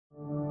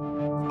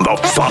The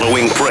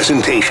following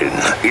presentation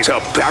is a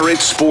Barrett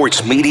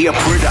Sports Media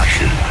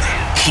production.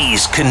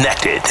 He's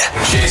connected.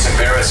 Jason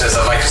Barrett says,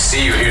 I'd like to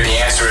see you here. The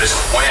answer is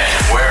when,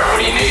 where,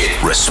 what do you need?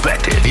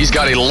 Respected. He's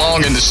got a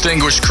long and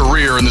distinguished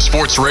career in the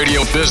sports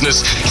radio business.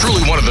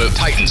 Truly one of the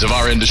titans of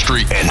our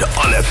industry. And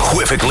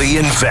unequivocally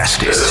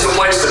invested. This is the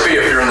place to be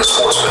if you're in the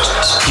sports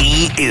business.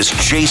 He is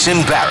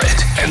Jason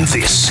Barrett, and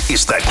this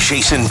is the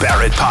Jason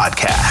Barrett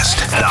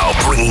Podcast. Now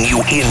bringing you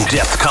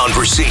in-depth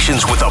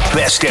conversations with the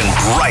best and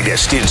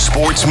brightest in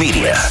sports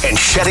media and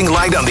shedding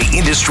light on the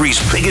industry's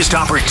biggest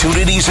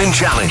opportunities and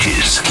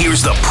challenges.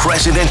 Here's the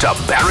president of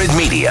Barrett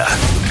Media,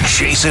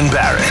 Jason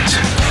Barrett.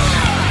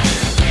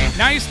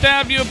 Nice to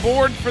have you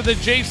aboard for the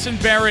Jason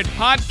Barrett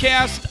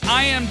Podcast.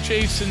 I am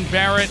Jason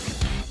Barrett.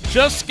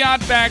 Just got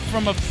back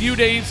from a few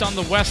days on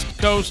the West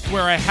Coast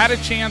where I had a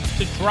chance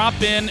to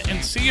drop in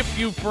and see a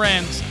few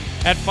friends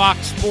at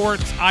Fox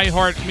Sports,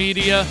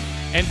 iHeartMedia,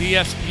 and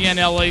ESPN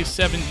LA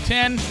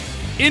 710,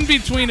 in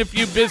between a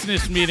few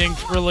business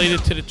meetings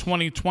related to the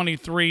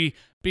 2023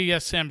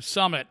 BSM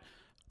Summit.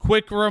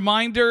 Quick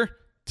reminder,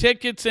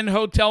 tickets and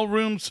hotel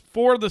rooms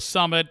for the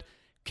summit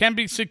can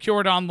be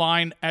secured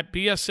online at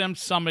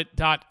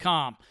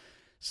bsmsummit.com.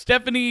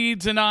 Stephanie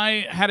Eads and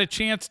I had a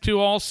chance to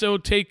also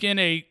take in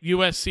a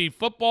USC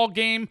football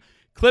game,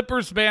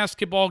 Clippers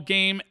basketball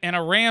game, and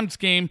a Rams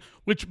game,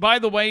 which, by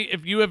the way,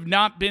 if you have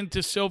not been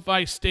to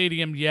SoFi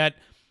Stadium yet,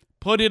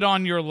 put it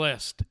on your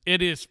list.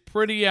 It is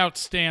pretty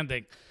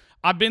outstanding.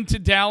 I've been to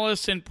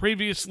Dallas and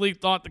previously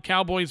thought the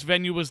Cowboys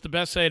venue was the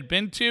best I had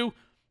been to.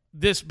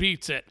 This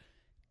beats it.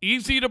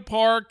 Easy to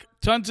park,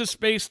 tons of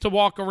space to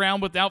walk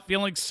around without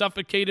feeling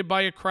suffocated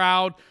by a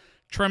crowd,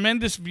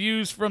 tremendous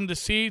views from the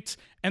seats,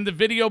 and the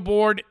video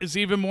board is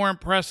even more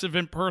impressive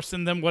in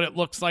person than what it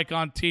looks like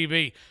on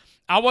TV.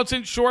 I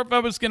wasn't sure if I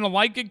was going to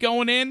like it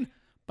going in,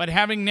 but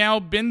having now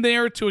been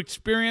there to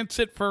experience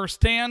it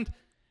firsthand,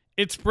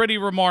 it's pretty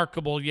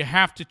remarkable. You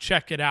have to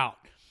check it out.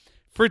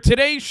 For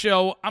today's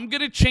show, I'm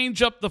going to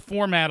change up the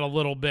format a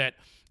little bit.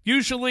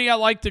 Usually I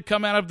like to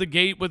come out of the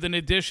gate with an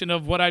edition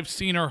of what I've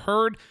seen or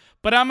heard,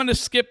 but I'm going to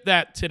skip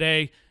that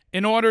today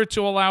in order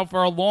to allow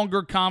for a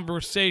longer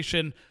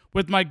conversation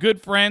with my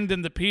good friend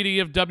and the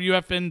PD of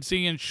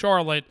WFNZ in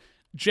Charlotte,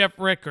 Jeff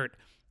Rickard.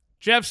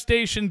 Jeff's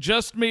station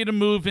just made a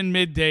move in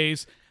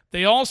middays.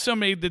 They also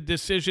made the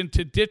decision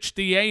to ditch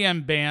the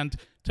AM band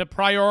to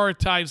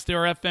prioritize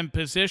their FM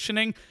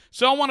positioning.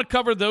 So I want to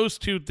cover those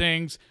two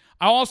things.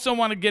 I also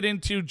want to get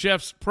into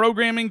Jeff's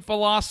programming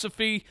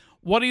philosophy,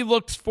 what he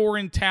looks for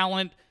in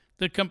talent,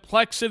 the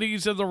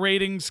complexities of the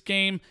ratings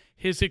game,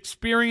 his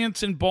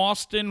experience in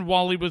Boston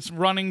while he was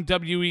running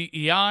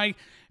WEEI,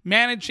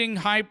 managing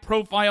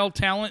high-profile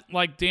talent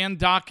like Dan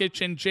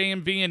Dockich and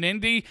JMV in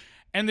Indy,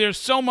 and there's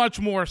so much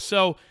more.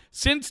 So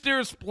since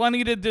there's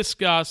plenty to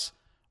discuss,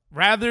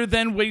 rather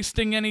than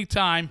wasting any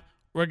time,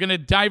 we're going to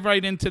dive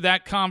right into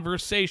that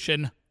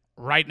conversation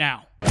right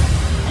now.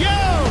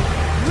 Yo,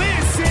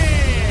 listen!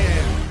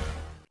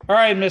 All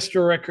right,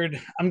 Mr.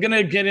 Rickard, I'm going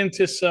to get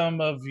into some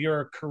of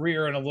your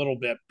career in a little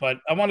bit, but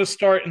I want to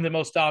start in the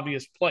most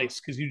obvious place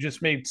because you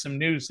just made some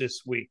news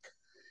this week.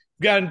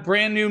 You've got a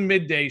brand new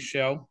midday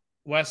show,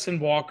 Wes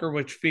and Walker,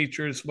 which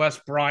features Wes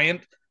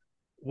Bryant,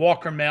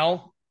 Walker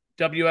Mel.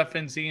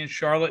 WFNZ in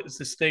Charlotte is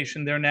the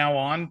station they're now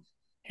on,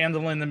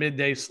 handling the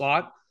midday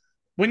slot.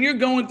 When you're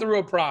going through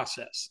a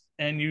process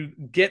and you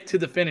get to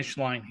the finish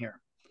line here,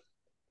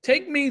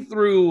 take me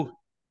through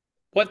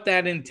what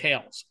that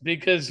entails,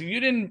 because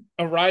you didn't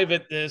arrive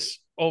at this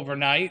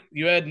overnight.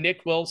 You had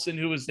Nick Wilson,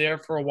 who was there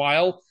for a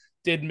while,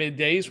 did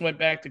middays, went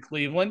back to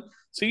Cleveland.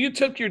 So you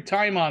took your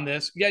time on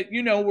this, yet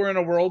you know we're in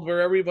a world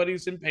where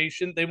everybody's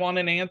impatient. They want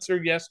an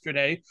answer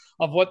yesterday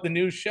of what the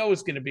new show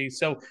is going to be.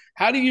 So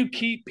how do you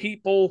keep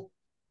people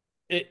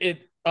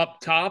it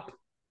up top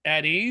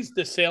at ease,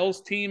 the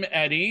sales team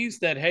at ease,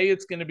 that, hey,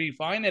 it's going to be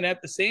fine, and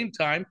at the same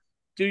time,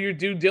 do your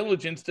due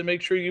diligence to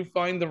make sure you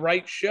find the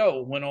right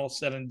show when all's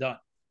said and done?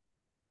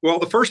 Well,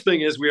 the first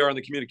thing is we are in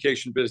the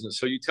communication business.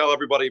 So you tell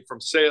everybody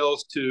from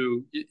sales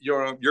to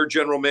your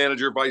general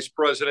manager, vice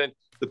president,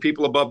 the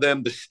people above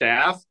them, the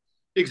staff,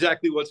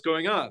 exactly what's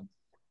going on.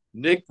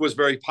 Nick was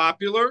very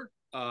popular.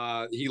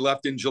 He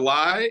left in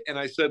July. And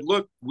I said,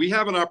 look, we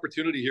have an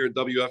opportunity here at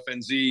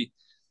WFNZ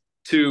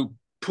to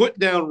put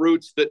down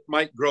roots that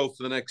might grow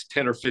for the next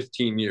 10 or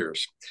 15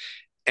 years.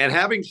 And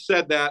having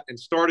said that and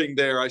starting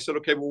there, I said,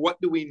 okay, well,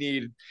 what do we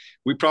need?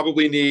 We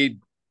probably need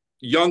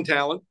young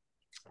talent.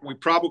 We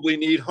probably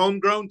need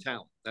homegrown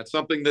talent. That's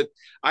something that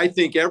I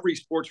think every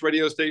sports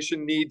radio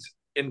station needs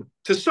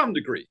to some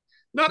degree.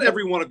 Not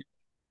every one of you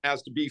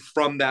has to be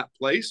from that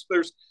place.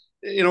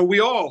 We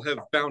all have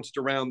bounced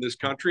around this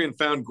country and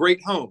found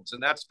great homes,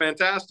 and that's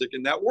fantastic,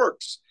 and that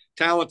works.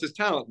 Talent is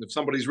talent. And if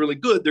somebody's really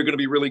good, they're going to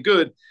be really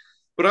good.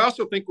 But I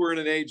also think we're in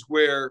an age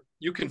where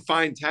you can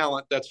find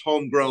talent that's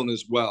homegrown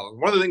as well.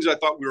 And one of the things I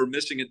thought we were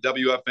missing at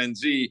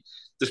WFNZ,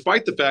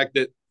 despite the fact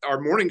that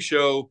our morning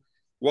show,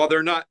 while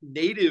they're not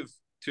native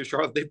to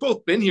Charlotte, they've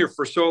both been here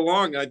for so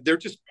long. They're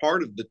just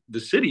part of the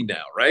city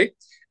now, right?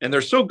 And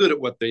they're so good at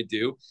what they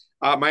do.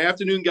 My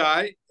afternoon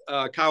guy,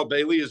 Kyle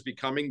Bailey is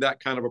becoming that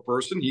kind of a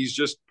person. He's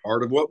just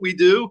part of what we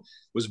do.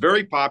 Was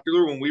very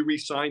popular when we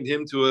re-signed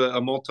him to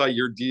a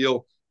multi-year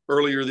deal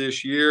earlier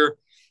this year.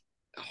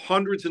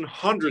 Hundreds and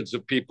hundreds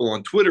of people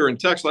on Twitter and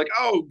text like,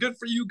 oh, good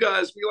for you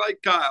guys. We like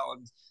Kyle.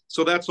 And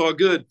so that's all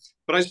good.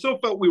 But I still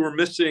felt we were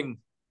missing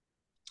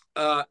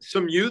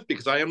some youth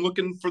because I am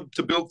looking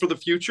to build for the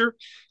future.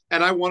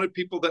 And I wanted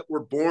people that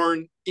were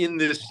born in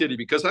this city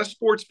because as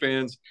sports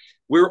fans,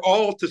 we're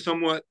all to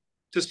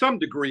some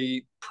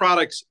degree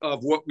products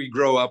of what we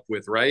grow up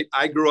with, right?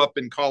 I grew up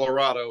in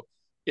Colorado,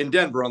 in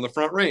Denver on the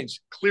Front Range.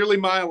 Clearly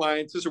my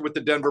alliances are with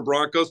the Denver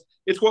Broncos.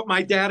 It's what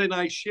my dad and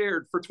I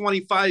shared for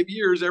 25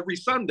 years every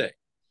Sunday.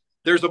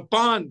 There's a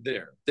bond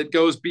there that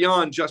goes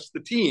beyond just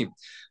the team.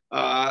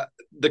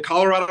 The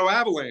Colorado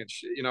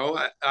Avalanche,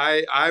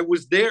 I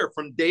was there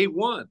from day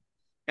one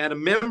and a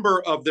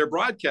member of their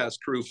broadcast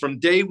crew from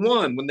day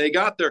one. When they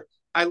got there,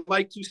 I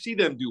like to see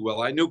them do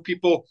well. I knew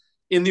people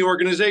in the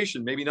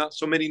organization, maybe not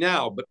so many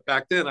now, but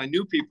back then I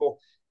knew people.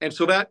 And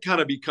so that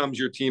kind of becomes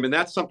your team. And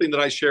that's something that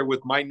I share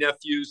with my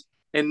nephews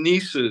and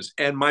nieces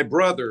and my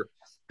brother.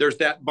 There's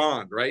that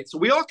bond, right? So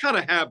we all kind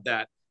of have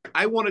that.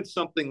 I wanted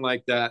something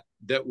like that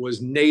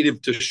was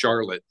native to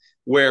Charlotte,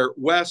 where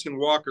Wes and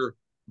Walker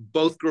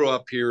both grew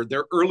up here.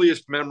 Their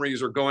earliest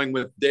memories are going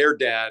with their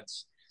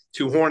dads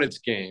to Hornets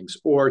games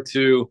or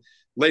to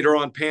later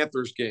on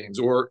Panthers games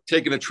or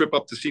taking a trip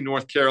up to see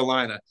North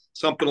Carolina,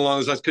 something along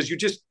those lines.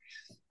 Because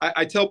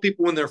I tell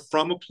people when they're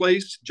from a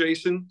place,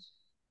 Jason,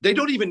 they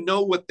don't even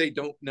know what they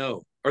don't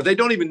know, or they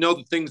don't even know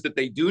the things that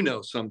they do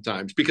know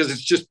sometimes because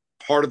it's just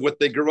part of what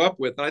they grew up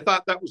with. And I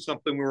thought that was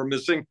something we were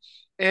missing.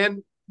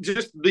 And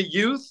just the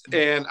youth,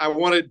 and I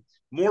wanted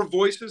more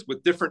voices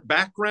with different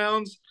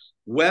backgrounds.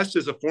 Wes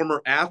is a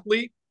former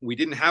athlete. We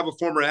didn't have a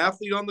former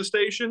athlete on the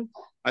station.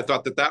 I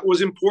thought that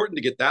was important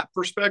to get that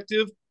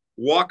perspective.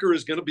 Walker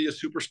is going to be a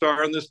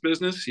superstar in this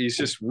business. He's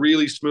just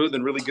really smooth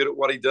and really good at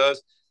what he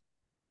does.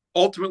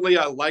 Ultimately,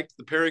 I liked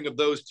the pairing of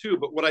those two.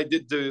 But what I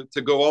did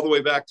to go all the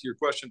way back to your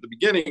question at the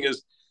beginning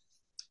is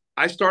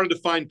I started to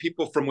find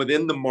people from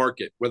within the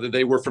market, whether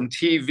they were from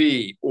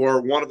TV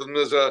or one of them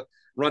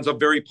runs a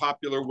very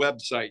popular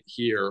website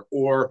here,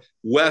 or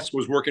Wes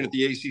was working at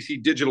the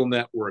ACC Digital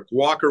Network.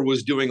 Walker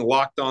was doing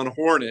Locked On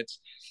Hornets.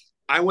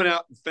 I went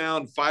out and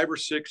found 5 or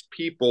 6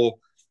 people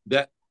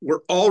that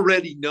were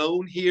already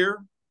known here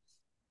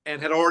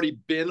and had already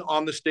been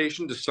on the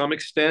station to some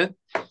extent.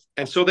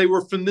 And so they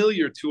were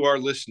familiar to our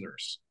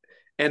listeners,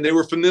 and they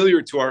were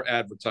familiar to our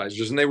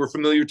advertisers, and they were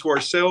familiar to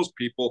our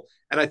salespeople.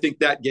 And I think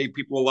that gave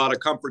people a lot of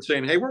comfort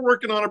saying, hey, we're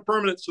working on a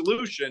permanent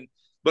solution,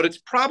 but it's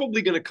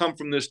probably going to come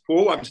from this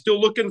pool. I'm still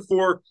looking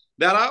for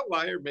that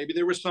outlier. Maybe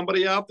there was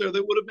somebody out there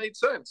that would have made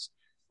sense.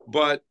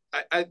 But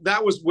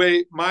that was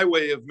my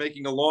way of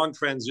making a long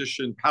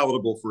transition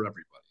palatable for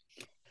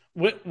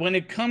everybody. When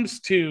it comes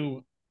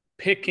to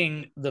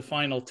picking the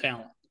final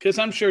talent, because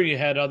I'm sure you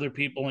had other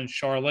people in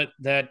Charlotte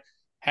that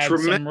had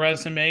some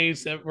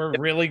resumes that were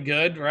really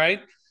good,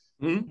 right?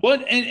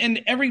 Mm-hmm.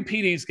 And every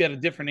PD's got a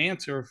different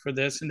answer for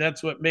this, and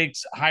that's what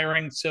makes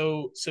hiring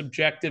so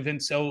subjective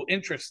and so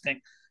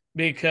interesting,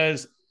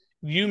 because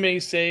you may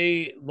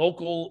say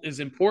local is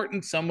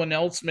important. Someone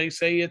else may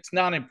say it's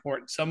not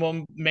important.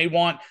 Someone may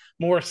want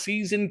more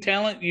seasoned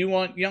talent. You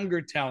want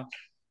younger talent.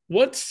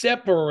 What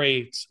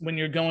separates, when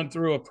you're going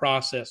through a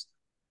process,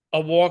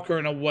 a Walker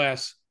and a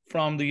Wes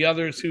from the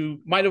others who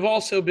might have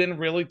also been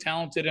really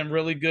talented and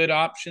really good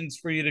options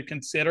for you to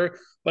consider,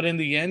 but in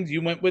the end,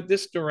 you went with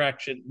this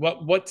direction?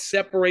 What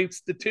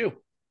separates the two?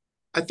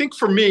 I think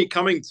for me,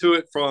 coming to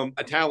it from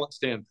a talent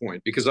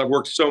standpoint, because I've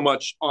worked so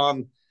much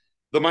on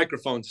the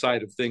microphone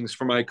side of things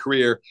for my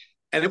career,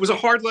 and it was a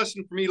hard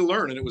lesson for me to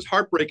learn, and it was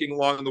heartbreaking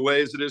along the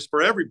way, as it is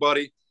for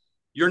everybody.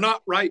 You're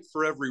not right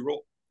for every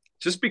role.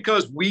 Just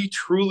because we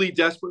truly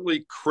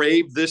desperately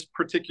crave this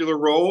particular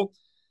role,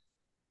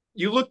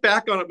 you look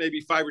back on it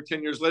maybe 5 or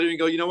 10 years later and you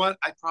go, you know what?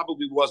 I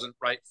probably wasn't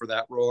right for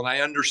that role. And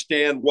I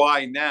understand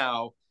why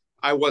now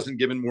I wasn't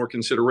given more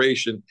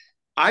consideration.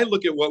 I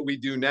look at what we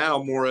do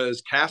now more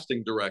as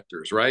casting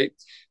directors, right?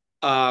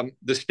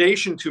 The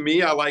station, to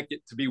me, I like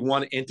it to be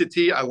one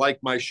entity. I like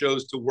my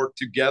shows to work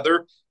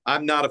together.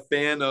 I'm not a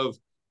fan of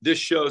this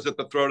show's at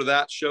the throat of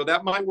that show.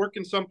 That might work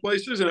in some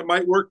places and it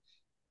might work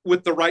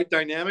with the right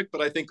dynamic,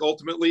 but I think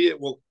ultimately it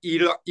will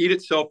eat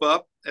itself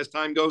up as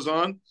time goes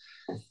on.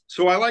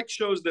 So I like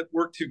shows that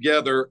work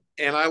together.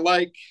 And I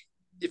like,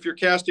 if you're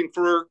casting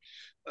for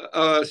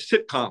a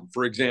sitcom,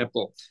 for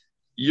example,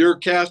 you're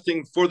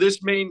casting for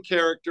this main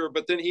character,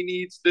 but then he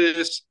needs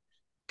this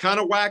kind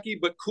of wacky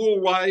but cool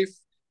wife.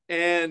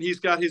 And he's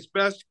got his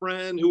best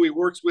friend who he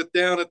works with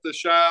down at the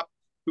shop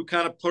who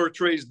kind of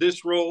portrays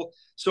this role.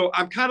 So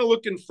I'm kind of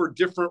looking for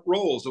different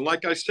roles. And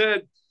like I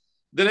said,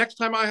 the next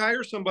time I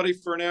hire somebody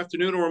for an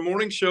afternoon or a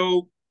morning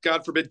show,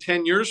 God forbid,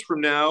 10 years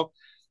from now,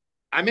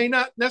 I may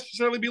not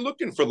necessarily be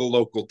looking for the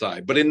local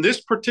tie. But in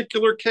this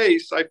particular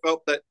case, I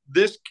felt that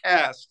this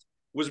cast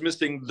was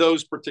missing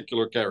those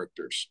particular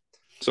characters.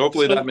 So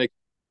hopefully that makes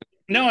sense.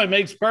 No, it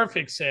makes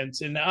perfect sense.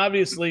 And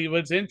obviously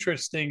what's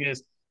interesting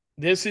is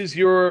This is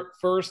your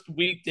first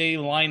weekday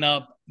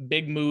lineup,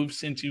 big move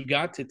since you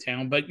got to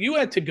town, but you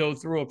had to go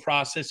through a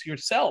process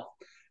yourself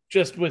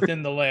just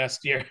within the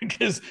last year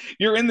because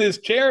you're in this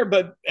chair,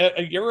 but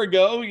a year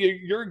ago,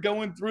 you're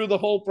going through the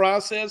whole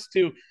process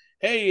to,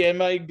 hey,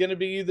 am I going to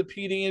be the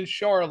PD in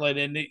Charlotte?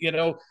 And,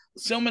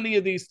 so many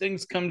of these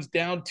things comes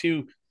down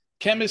to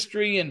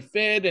chemistry and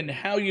fit and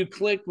how you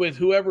click with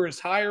whoever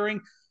is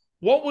hiring.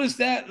 What was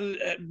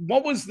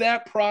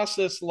that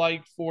process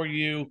like for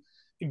you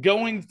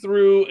going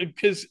through,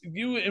 because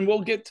and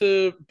we'll get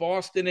to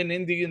Boston and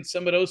Indy and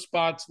some of those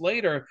spots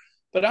later,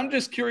 but I'm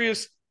just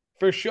curious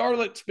for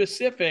Charlotte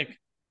specific,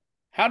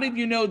 how did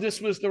you know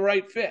this was the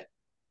right fit?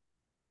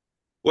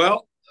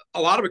 Well,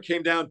 a lot of it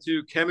came down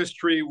to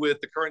chemistry with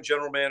the current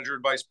general manager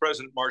and vice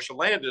president, Marsha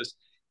Landis.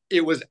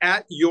 It was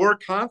at your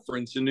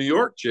conference in New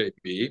York,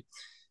 JP,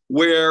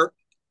 where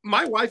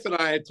my wife and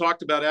I had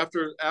talked about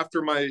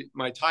after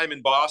my time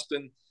in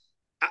Boston.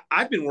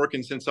 I've been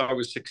working since I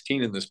was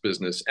 16 in this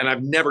business, and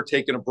I've never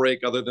taken a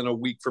break other than a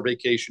week for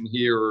vacation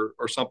here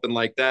or something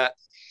like that.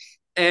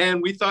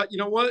 And we thought, you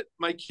know what?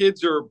 My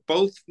kids are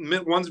both,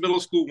 one's middle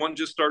school, one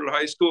just started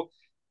high school.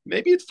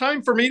 Maybe it's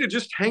time for me to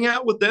just hang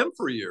out with them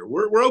for a year.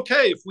 We're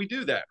okay if we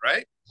do that,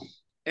 right?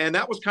 And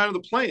that was kind of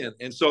the plan.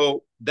 And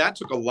so that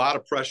took a lot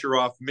of pressure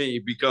off me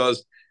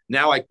because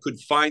now I could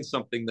find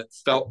something that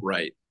felt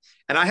right.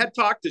 And I had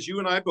talked, as you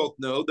and I both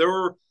know, there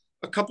were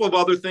a couple of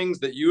other things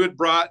that you had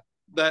brought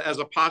that as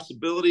a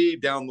possibility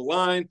down the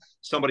line.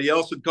 Somebody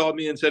else had called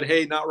me and said,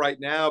 hey, not right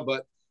now,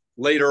 but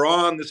later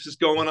on, this is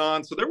going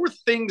on. So there were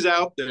things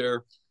out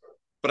there,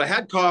 but I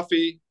had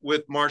coffee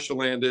with Marsha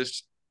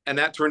Landis, and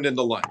that turned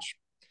into lunch.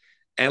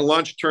 And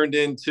lunch turned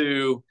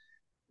into,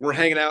 we're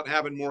hanging out and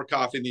having more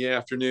coffee in the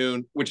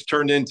afternoon, which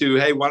turned into,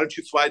 hey, why don't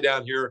you fly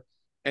down here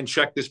and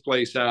check this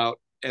place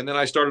out? And then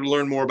I started to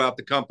learn more about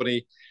the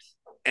company,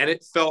 and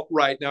it felt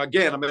right. Now,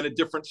 again, I'm in a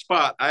different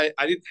spot. I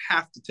didn't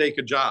have to take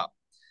a job.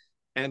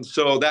 And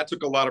so that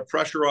took a lot of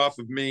pressure off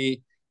of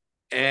me.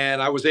 And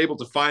I was able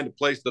to find a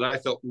place that I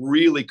felt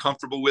really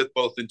comfortable with,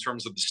 both in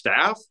terms of the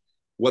staff,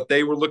 what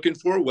they were looking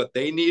for, what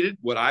they needed,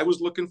 what I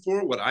was looking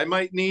for, what I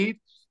might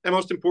need, and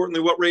most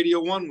importantly, what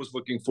Radio One was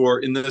looking for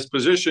in this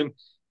position.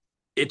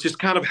 It just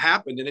kind of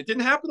happened. And it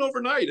didn't happen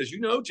overnight. As you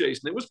know,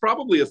 Jason, it was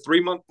probably a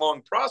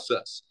 3-month-long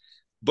process.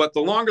 But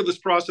the longer this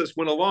process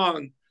went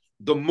along,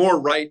 the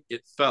more right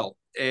it felt.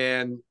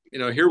 And,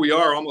 here we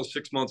are almost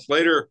 6 months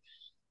later,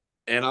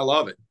 and I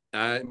love it.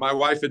 My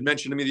wife had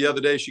mentioned to me the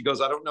other day, she goes,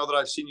 I don't know that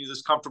I've seen you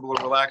this comfortable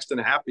and relaxed and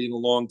happy in a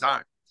long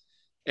time.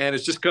 And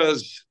it's just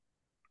because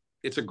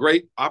it's a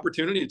great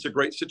opportunity. It's a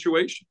great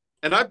situation.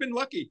 And I've been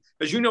lucky.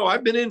 As you know,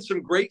 I've been in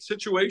some great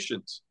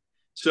situations.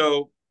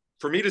 So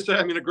for me to say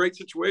I'm in a great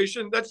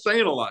situation, that's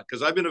saying a lot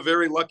because I've been a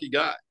very lucky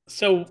guy.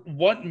 So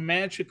what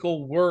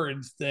magical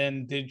words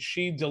then did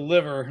she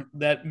deliver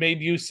that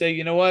made you say,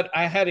 you know what,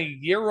 I had a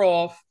year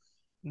off.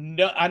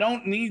 No, I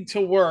don't need to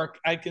work.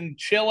 I can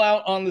chill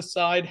out on the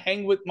side,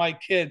 hang with my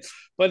kids.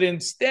 But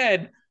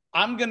instead,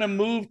 I'm going to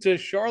move to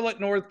Charlotte,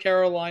 North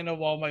Carolina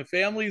while my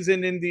family's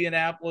in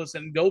Indianapolis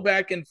and go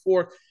back and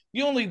forth.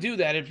 You only do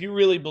that if you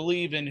really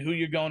believe in who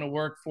you're going to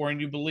work for and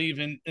you believe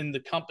in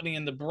the company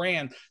and the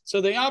brand. So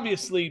they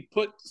obviously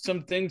put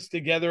some things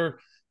together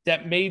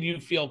that made you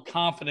feel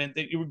confident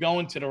that you were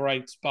going to the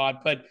right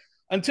spot. But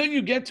until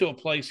you get to a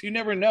place, you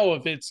never know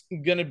if it's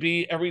going to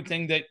be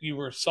everything that you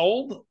were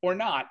sold or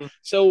not.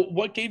 So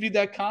what gave you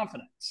that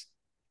confidence?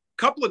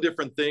 A couple of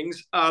different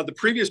things. The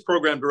previous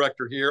program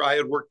director here, I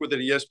had worked with at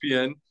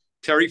ESPN,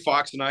 Terry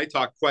Fox, and I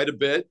talked quite a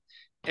bit.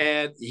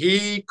 And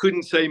he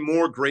couldn't say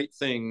more great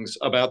things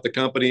about the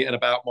company and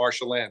about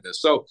Marsha Landis.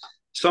 So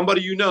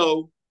somebody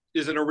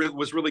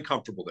was really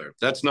comfortable there.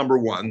 That's number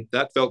one.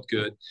 That felt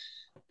good.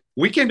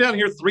 We came down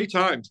here 3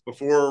 times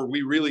before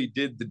we really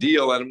did the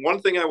deal. And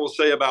one thing I will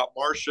say about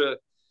Marsha,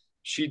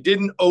 she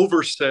didn't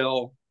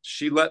oversell.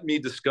 She let me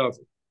discover.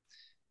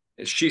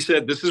 She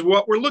said, this is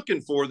what we're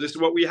looking for. This is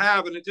what we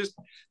have. And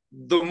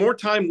the more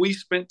time we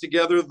spent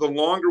together, the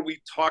longer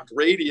we talked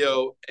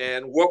radio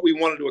and what we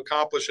wanted to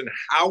accomplish and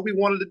how we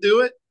wanted to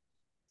do it.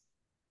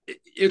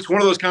 It's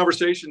one of those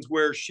conversations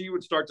where she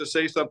would start to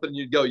say something and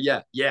you'd go,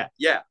 yeah,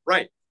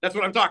 right. That's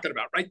what I'm talking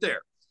about right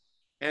there.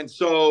 And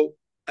so,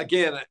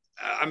 again,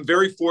 I'm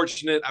very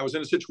fortunate. I was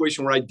in a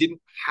situation where I didn't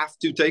have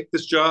to take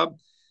this job.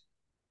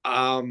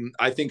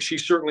 I think she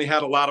certainly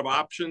had a lot of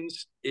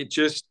options.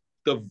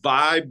 The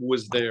vibe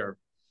was there,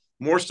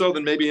 more so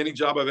than maybe any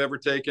job I've ever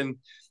taken.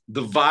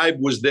 The vibe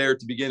was there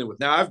to begin with.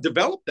 Now, I've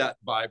developed that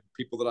vibe with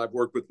people that I've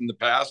worked with in the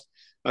past.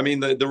 I mean,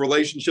 the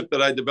relationship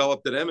that I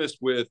developed at Emmis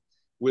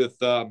with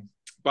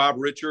Bob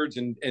Richards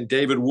and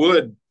David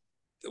Wood,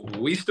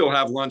 we still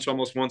have lunch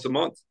almost once a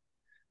month.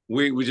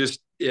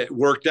 It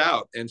worked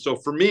out. And so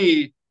for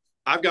me,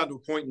 I've gotten to a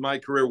point in my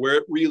career where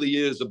it really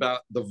is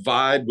about the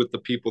vibe with the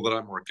people that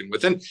I'm working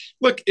with. And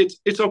look,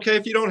 it's okay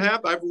if you don't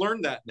have, I've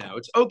learned that now.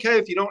 It's okay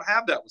if you don't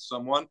have that with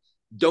someone.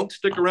 Don't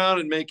stick around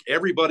and make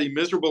everybody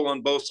miserable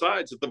on both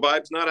sides if the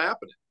vibe's not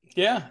happening.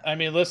 Yeah. I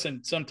mean,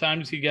 listen,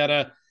 sometimes you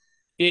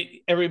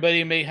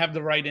everybody may have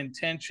the right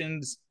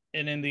intentions.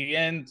 And in the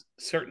end,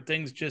 certain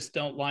things just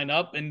don't line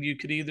up. And you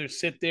could either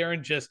sit there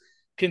and just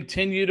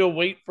continue to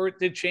wait for it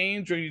to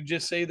change, or you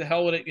just say the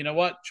hell with it. You know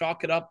what?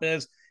 Chalk it up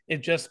as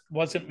it just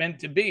wasn't meant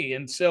to be.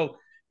 And so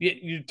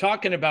you're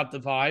talking about the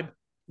vibe.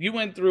 You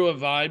went through a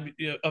vibe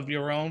of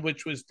your own,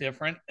 which was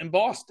different in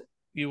Boston.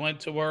 You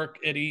went to work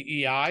at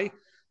EEI,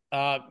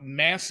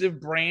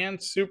 massive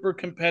brand, super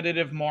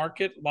competitive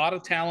market, a lot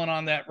of talent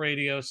on that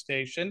radio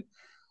station.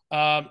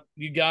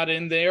 You got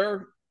in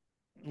there,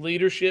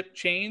 leadership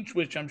change,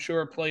 which I'm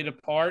sure played a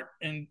part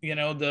in,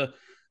 the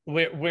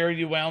where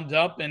you wound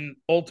up and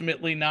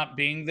ultimately not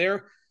being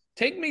there.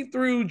 Take me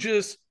through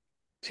just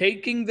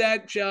taking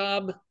that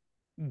job,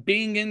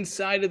 being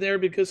inside of there,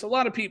 because a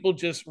lot of people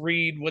just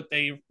read what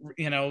they,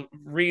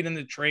 read in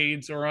the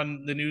trades or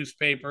on the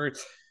newspaper.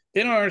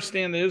 They don't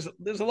understand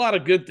there's a lot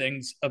of good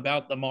things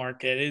about the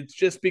market. It's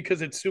just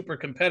because it's super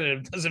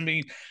competitive doesn't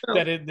mean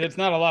that it's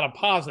not a lot of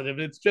positive.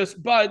 It's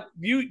just, but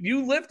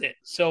you lived it.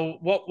 So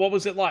what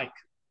was it like?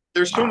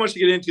 There's so much to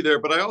get into there,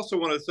 but I also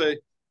want to say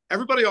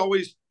everybody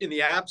always, in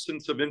the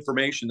absence of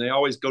information, they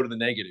always go to the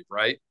negative,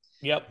 right?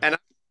 Yep. And I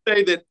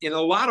say that in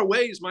a lot of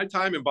ways, my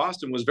time in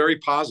Boston was very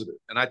positive,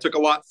 and I took a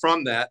lot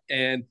from that.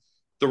 And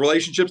the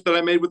relationships that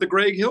I made with the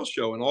Greg Hill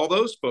Show and all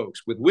those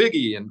folks, with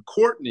Wiggy and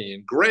Courtney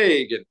and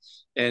Greg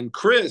and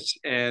Chris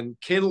and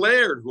Ken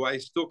Laird, who I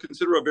still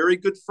consider a very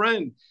good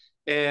friend,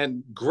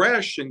 and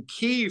Gresh and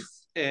Keefe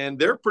and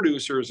their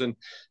producers. And,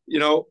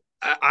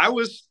 I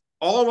was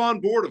all on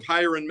board of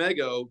hiring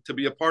Mego to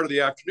be a part of the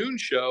afternoon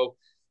show.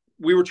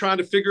 We were trying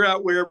to figure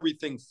out where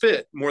everything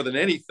fit more than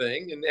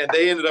anything. And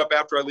they ended up,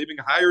 after I leaving,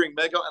 hiring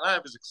Mego. And I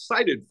was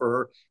excited for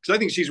her because I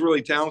think she's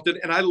really talented.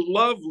 And I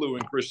love Lou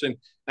and Christian.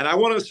 And I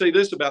want to say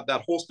this about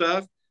that whole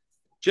stuff.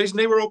 Jason,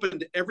 they were open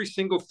to every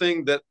single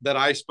thing that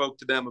I spoke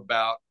to them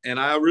about. And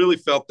I really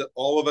felt that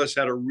all of us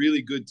had a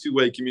really good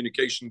two-way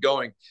communication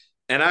going.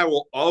 And I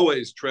will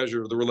always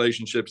treasure the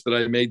relationships that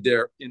I made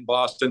there in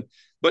Boston.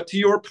 But to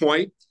your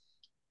point,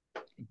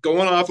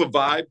 going off of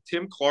vibe,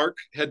 Tim Clark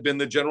had been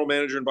the general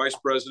manager and vice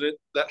president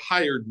that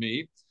hired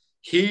me.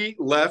 He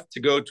left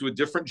to go to a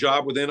different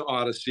job within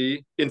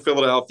Odyssey in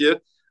Philadelphia.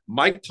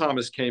 Mike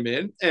Thomas came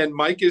in, and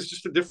Mike is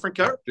just a different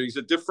character. He's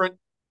a different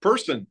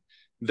person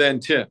than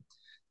Tim.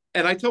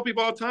 And I tell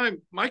people all the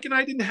time, Mike and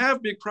I didn't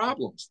have big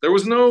problems.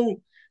 There's no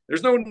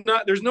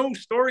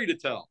story to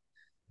tell,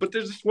 but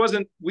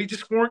we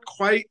just weren't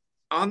quite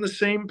on the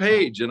same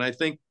page. And I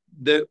think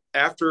that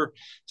after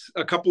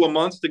a couple of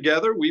months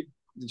together, we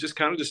just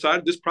kind of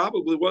decided this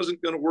probably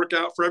wasn't going to work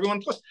out for everyone.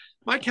 Plus,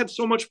 Mike had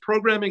so much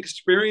programming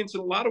experience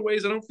in a lot of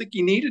ways. I don't think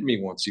he needed me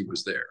once he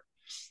was there.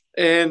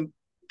 And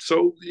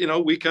so,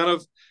 we kind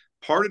of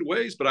parted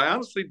ways, but I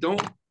honestly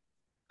don't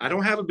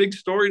have a big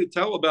story to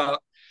tell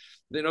about,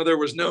 there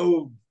was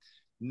no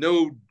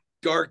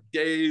dark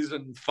days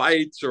and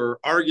fights or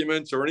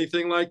arguments or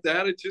anything like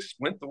that. It just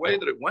went the way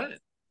that it went.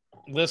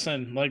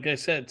 Listen, like I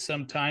said,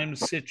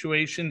 sometimes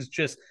situations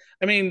just,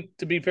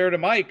 to be fair to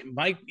Mike,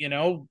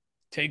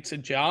 takes a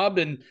job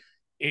and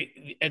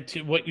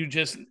to what you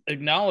just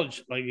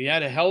acknowledged, like he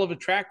had a hell of a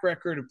track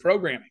record of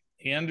programming.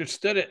 He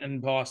understood it in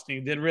Boston.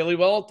 He did really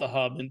well at the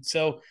hub. And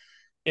so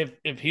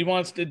if he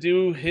wants to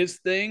do his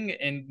thing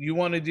and you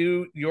want to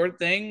do your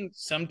thing,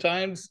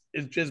 sometimes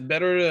it's just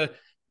better to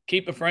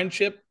keep a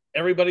friendship.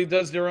 Everybody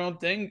does their own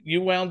thing.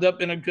 You wound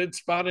up in a good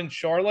spot in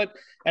Charlotte.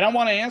 And I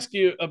want to ask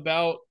you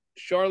about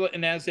Charlotte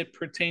and as it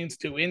pertains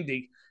to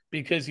Indy,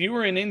 because you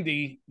were in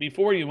Indy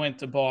before you went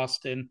to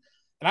Boston.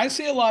 And I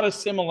see a lot of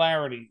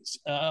similarities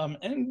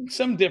and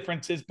some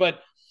differences,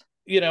 but,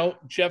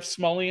 Jeff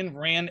Smullian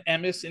ran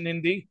Emmis in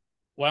Indy,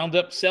 wound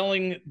up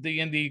selling the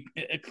Indy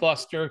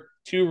cluster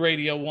to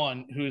Radio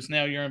One, who's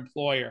now your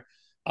employer.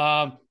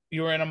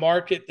 You were in a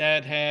market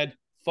that had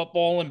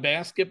football and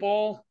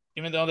basketball,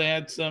 even though they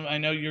had some, I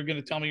know you're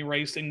going to tell me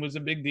racing was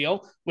a big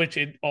deal, which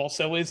it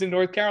also is in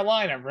North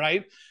Carolina,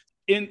 right?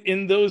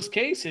 In those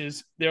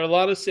cases, there are a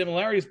lot of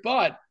similarities,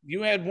 but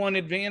you had one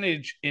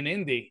advantage in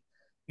Indy.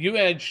 You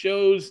had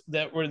shows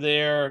that were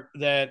there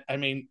that,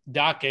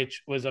 Dockage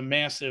was a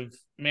massive,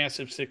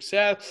 massive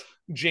success.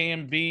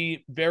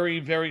 JMV, very,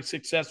 very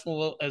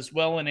successful as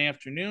well in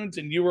afternoons.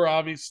 And you were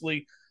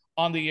obviously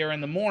on the air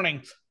in the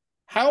morning.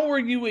 How were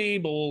you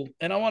able,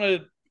 and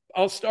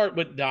I'll start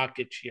with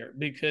Dockage here,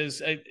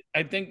 because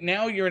I think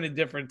now you're in a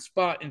different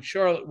spot in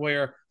Charlotte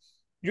where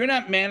you're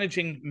not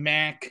managing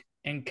Mac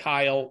and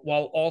Kyle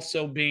while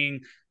also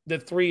being the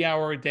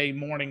 3-hour-a-day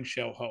morning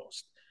show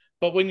host.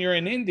 But when you're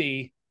in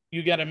Indy,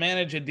 you got to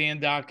manage a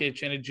Dan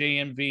Dockage and a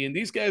JMV, and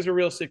these guys are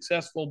real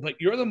successful, but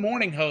you're the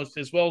morning host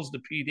as well as the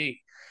PD.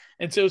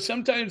 And so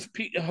sometimes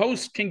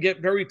hosts can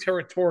get very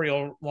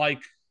territorial,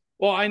 like,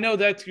 well, I know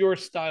that's your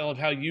style of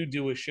how you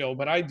do a show,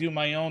 but I do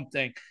my own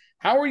thing.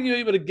 How are you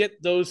able to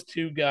get those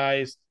two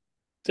guys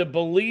to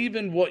believe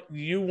in what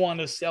you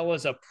want to sell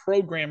as a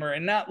programmer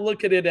and not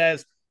look at it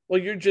as, well,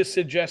 you're just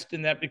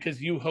suggesting that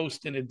because you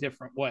host in a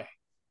different way?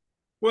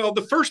 Well,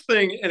 the first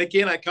thing, and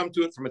again, I come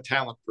to it from a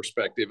talent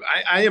perspective.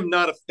 I am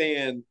not a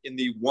fan in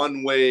the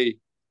one-way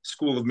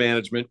school of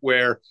management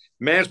where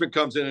management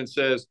comes in and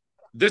says,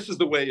 This is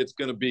the way it's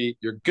going to be.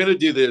 You're going to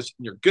do this,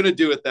 and you're going to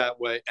do it that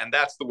way, and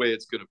that's the way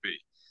it's going to be.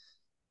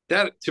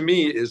 That, to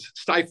me, is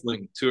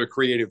stifling to a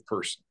creative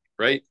person,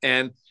 right?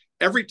 And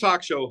every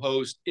talk show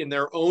host in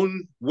their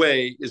own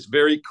way is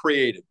very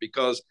creative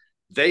because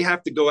they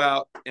have to go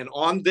out and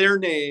on their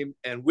name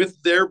and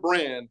with their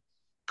brand,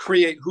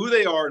 create who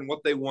they are and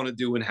what they want to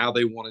do and how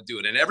they want to do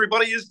it. And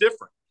everybody is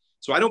different.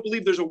 So I don't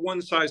believe there's a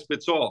one size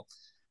fits all.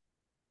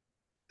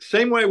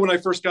 Same way when I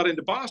first got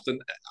into Boston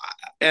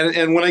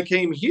and when I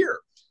came here,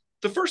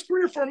 the first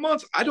 3 or 4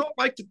 months, I don't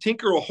like to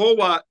tinker a whole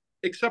lot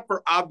except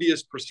for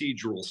obvious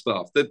procedural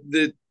stuff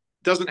that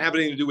doesn't have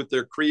anything to do with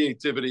their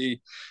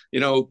creativity,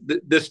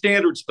 the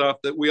standard stuff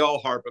that we all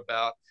harp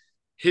about,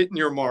 hitting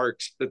your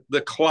marks,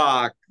 the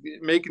clock,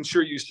 making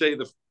sure you say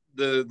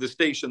the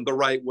station the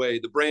right way,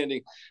 the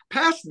branding.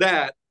 Past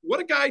that, what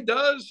a guy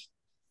does,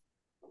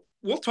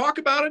 we'll talk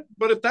about it.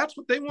 But if that's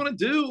what they want to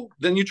do,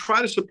 then you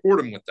try to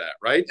support them with that,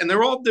 right? And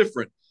they're all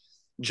different.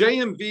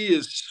 JMV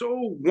is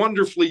so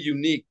wonderfully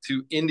unique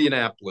to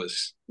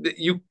Indianapolis that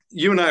you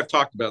and I have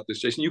talked about this,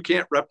 Jason. You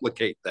can't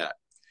replicate that.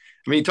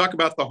 I mean, you talk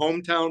about the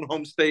hometown,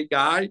 home state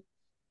guy.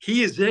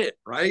 He is it,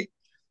 right?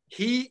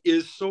 He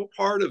is so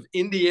part of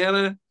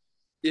Indiana.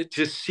 It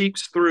just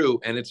seeps through,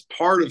 and it's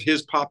part of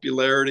his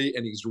popularity,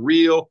 and he's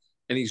real,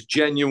 and he's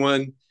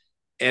genuine,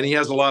 and he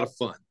has a lot of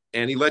fun,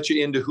 and he lets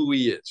you into who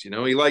he is. He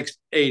likes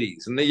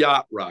 80s and the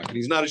yacht rock, and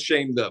he's not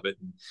ashamed of it.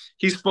 And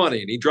he's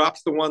funny, and he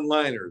drops the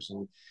one-liners,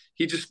 and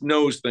he just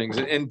knows things.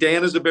 And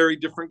Dan is a very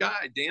different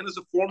guy. Dan is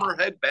a former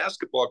head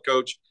basketball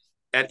coach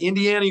at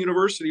Indiana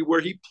University, where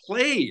he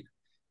played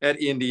at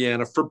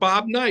Indiana for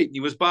Bob Knight.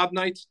 He was Bob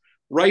Knight's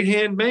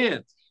right-hand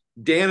man.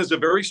 Dan is a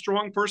very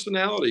strong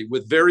personality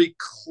with very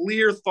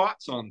clear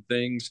thoughts on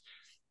things.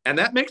 And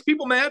that makes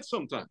people mad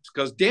sometimes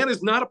because Dan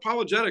is not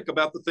apologetic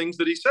about the things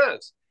that he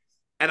says.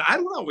 And I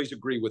don't always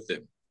agree with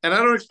him. And I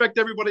don't expect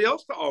everybody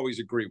else to always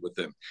agree with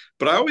him.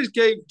 But I always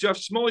gave Jeff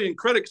Smulyan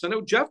credit because I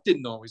know Jeff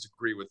didn't always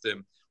agree with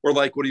him or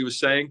like what he was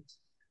saying.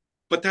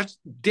 But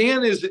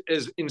Dan is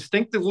as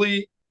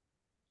instinctively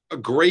a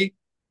great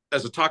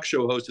as a talk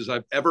show host as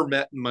I've ever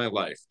met in my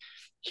life.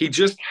 He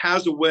just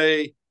has a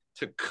way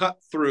to cut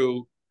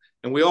through.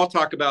 And we all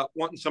talk about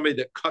wanting somebody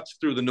that cuts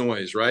through the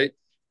noise, right?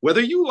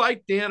 Whether you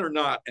like Dan or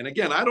not. And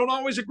again, I don't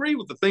always agree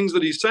with the things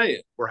that he's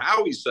saying or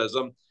how he says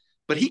them,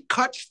 but he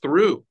cuts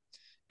through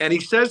and he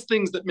says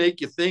things that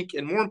make you think.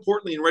 And more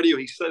importantly, in radio,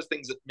 he says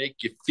things that make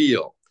you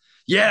feel.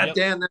 Yeah, yep.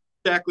 Dan, that's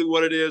exactly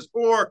what it is.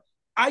 Or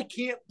I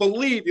can't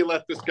believe you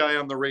let this guy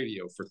on the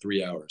radio for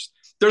 3 hours.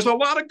 There's a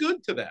lot of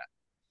good to that.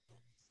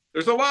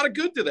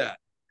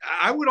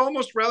 I would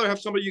almost rather have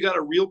somebody you got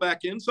to reel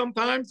back in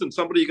sometimes than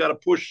somebody you got to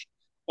push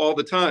all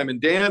the time.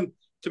 And Dan,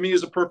 to me,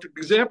 is a perfect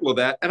example of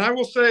that. And I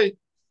will say,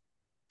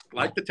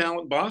 like the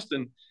talent in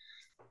Boston,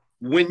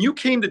 when you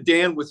came to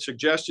Dan with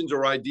suggestions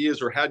or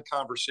ideas or had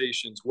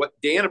conversations, what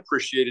Dan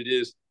appreciated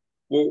is,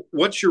 well,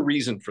 what's your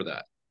reason for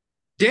that?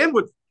 Dan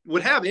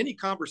would have any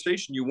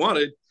conversation you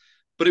wanted,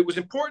 but it was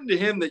important to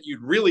him that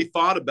you'd really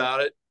thought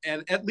about it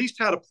and at least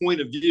had a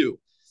point of view.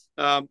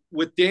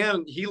 With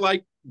Dan, he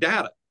liked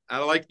data. I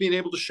like being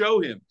able to show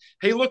him,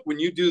 hey, look, when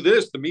you do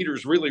this, the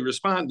meters really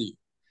respond to you.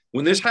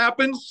 When this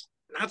happens,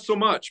 not so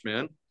much,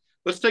 man.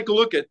 Let's take a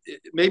look at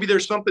it. Maybe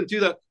there's something to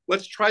that.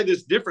 Let's try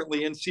this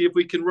differently and see if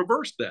we can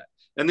reverse that.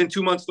 And then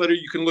 2 months later,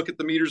 you can look at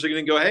the meters again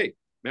and go, hey,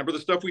 remember the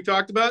stuff we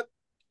talked about?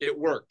 It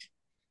worked.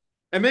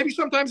 And maybe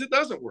sometimes it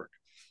doesn't work.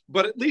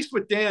 But at least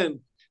with Dan,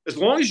 as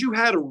long as you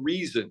had a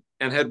reason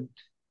and had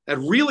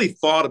really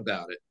thought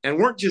about it and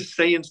weren't just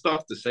saying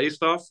stuff to say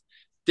stuff,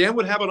 Dan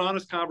would have an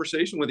honest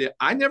conversation with you.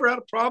 I never had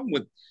a problem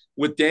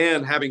with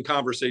Dan having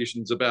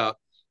conversations about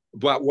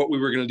what we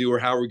were going to do or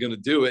how we're going to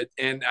do it.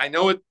 And I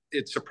know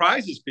it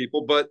surprises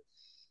people, but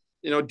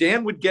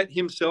Dan would get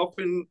himself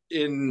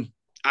in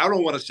I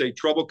don't want to say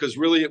trouble, because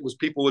really it was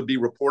people would be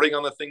reporting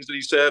on the things that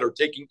he said or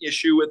taking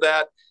issue with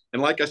that.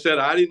 And like I said,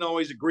 I didn't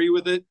always agree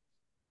with it,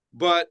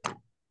 but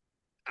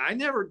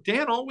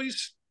Dan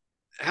always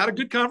had a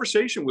good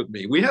conversation with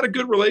me. We had a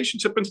good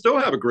relationship and still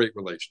have a great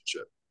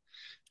relationship.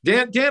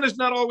 Dan is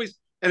not always,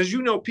 and as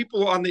you know,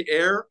 people on the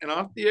air and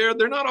off the air,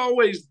 they're not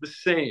always the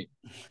same.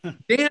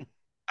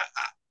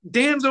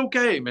 Dan's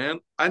okay, man.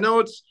 I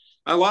know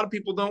a lot of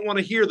people don't want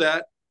to hear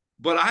that,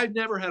 but I've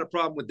never had a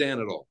problem with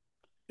Dan at all.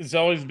 It's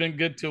always been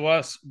good to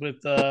us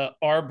with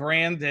our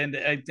brand. And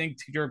I think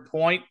to your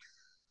point,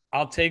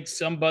 I'll take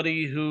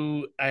somebody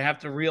who I have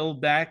to reel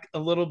back a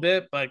little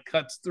bit, but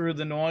cuts through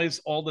the noise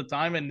all the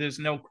time. And there's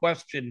no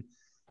question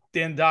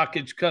Dan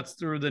Dockage cuts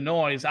through the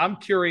noise. I'm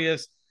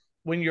curious,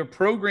 when you're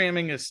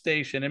programming a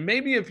station, and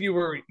maybe if you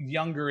were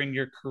younger in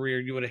your career,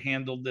 you would have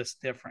handled this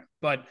different.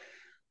 But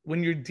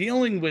when you're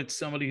dealing with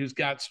somebody who's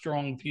got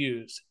strong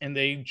views and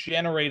they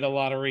generate a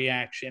lot of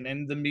reaction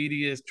and the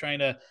media is trying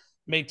to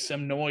make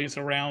some noise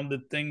around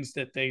the things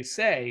that they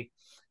say,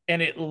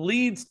 and it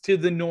leads to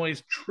the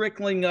noise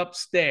trickling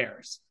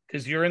upstairs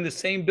because you're in the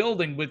same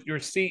building with your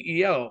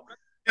CEO.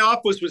 The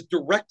office was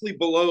directly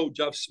below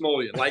Jeff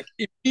Smulyan, like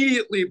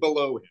immediately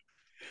below him.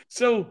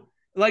 So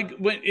like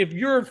if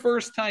you're a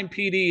first time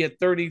PD at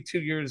 32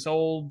 years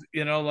old,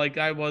 like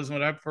I was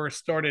when I first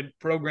started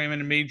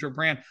programming a major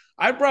brand,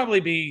 I'd probably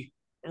be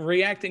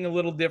reacting a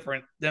little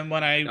different than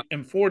when I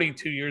am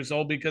 42 years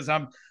old, because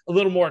I'm a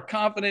little more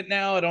confident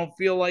now. I don't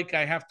feel like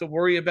I have to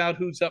worry about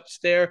who's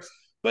upstairs.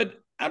 But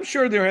I'm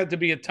sure there had to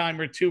be a time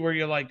or two where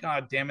you're like,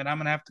 God damn it, I'm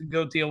going to have to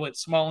go deal with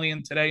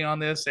Smullian today on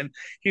this, and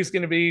he's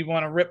going to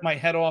want to rip my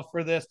head off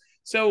for this.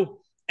 So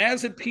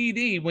as a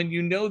PD, when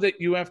you know that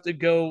you have to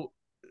go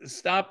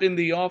stop in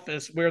the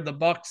office where the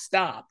buck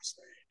stops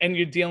and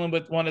you're dealing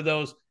with one of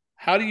those,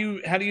 how do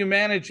you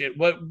manage it?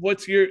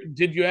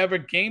 Did you have a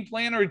game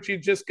plan, or did you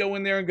just go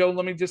in there and go,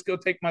 let me just go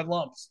take my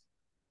lumps?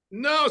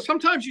 No,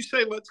 sometimes you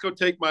say, let's go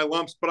take my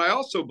lumps. But I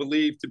also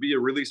believe, to be a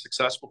really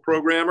successful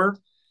programmer,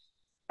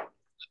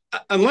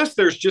 unless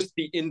there's just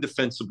the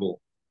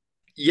indefensible,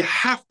 you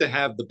have to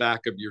have the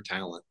back of your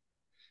talent.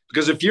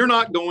 Because if you're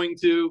not going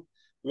to,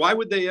 why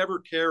would they ever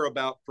care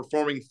about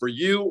performing for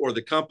you or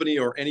the company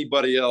or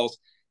anybody else?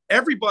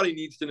 Everybody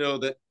needs to know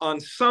that on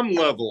some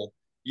level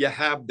you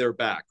have their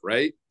back,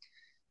 right?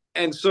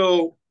 And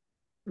so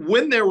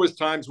when there was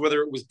times,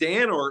 whether it was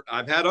Dan, or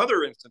I've had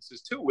other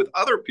instances too with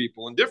other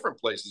people in different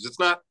places, it's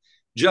not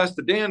just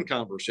a Dan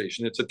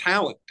conversation, it's a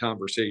talent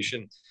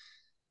conversation.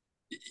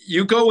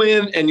 You go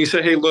in and you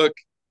say, hey, look,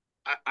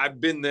 I've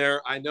been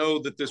there. I know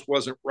that this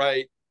wasn't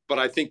right, but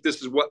I think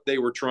this is what they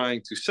were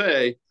trying to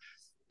say.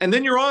 And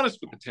then you're honest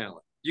with the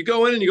talent. You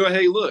go in and you go,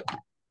 hey, look,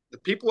 the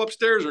people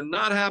upstairs are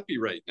not happy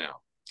right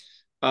now.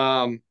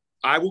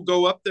 I will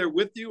go up there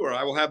with you, or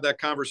I will have that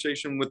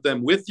conversation with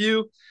them with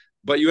you.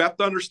 But you have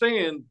to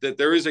understand that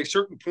there is a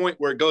certain point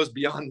where it goes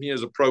beyond me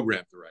as a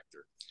program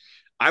director.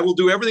 I will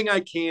do everything I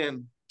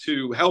can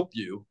to help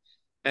you.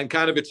 And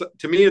kind of,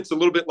 to me, it's a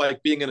little bit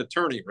like being an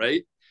attorney,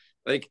 right?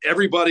 Like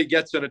everybody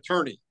gets an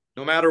attorney,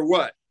 no matter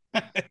what.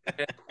 And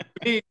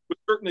to me, to a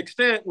certain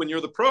extent, when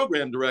you're the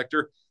program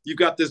director, you've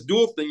got this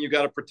dual thing. You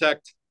got to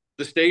protect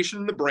the station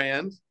and the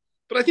brand.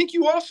 But I think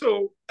you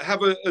also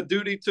have a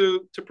duty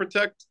to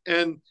protect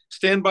and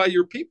stand by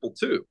your people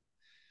too.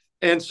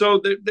 And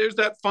so there's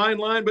that fine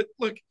line. But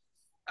look,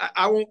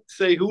 I won't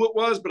say who it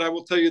was, but I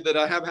will tell you that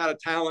I have had a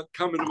talent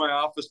come into my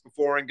office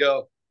before and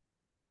go,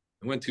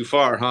 I went too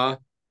far, huh?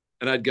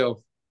 And I'd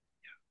go,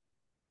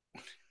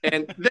 yeah.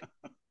 And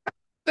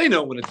they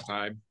know when it's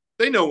time.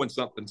 They know when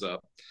something's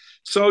up.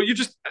 So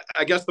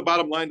I guess the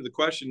bottom line to the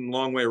question,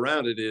 long way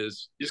around it,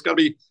 is you just got to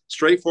be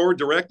straightforward,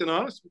 direct, and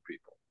honest with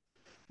people.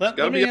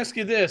 Let me ask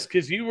you this,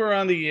 because you were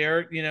on the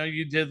air,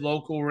 you did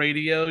local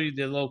radio, you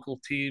did local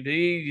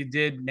TV, you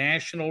did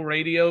national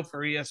radio for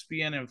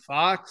ESPN and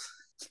Fox,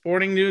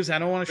 Sporting News. I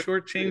don't want to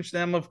shortchange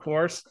them, of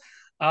course.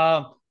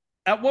 At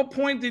what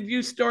point did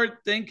you start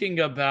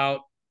thinking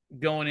about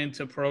going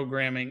into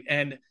programming?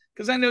 And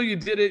because I know you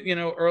did it,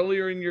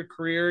 earlier in your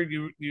career,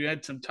 you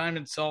had some time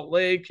in Salt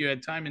Lake, you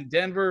had time in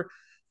Denver,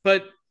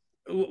 but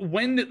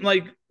when did,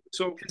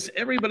 so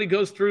everybody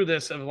goes through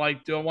this of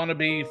like, do I want to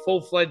be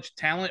full-fledged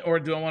talent, or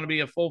do I want to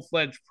be a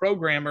full-fledged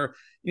programmer?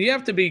 You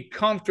have to be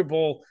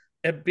comfortable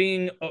at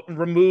being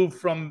removed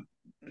from,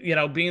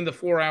 being the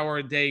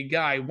 4-hour-a-day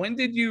guy. When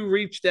did you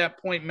reach that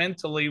point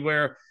mentally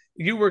where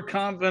you were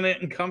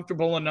confident and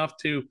comfortable enough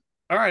to,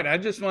 all right, I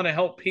just want to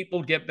help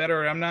people get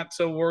better. I'm not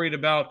so worried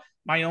about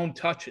my own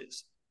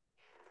touches?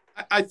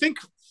 I think,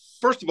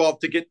 first of all,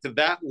 to get to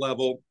that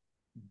level,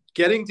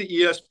 getting to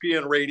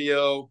ESPN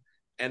radio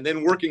and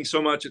then working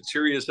so much at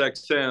Sirius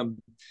XM,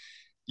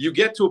 you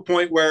get to a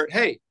point where,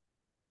 hey,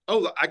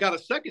 I got a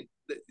second.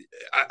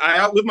 I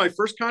outlived my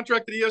first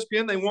contract at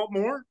ESPN. They want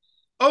more.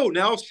 Oh,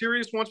 now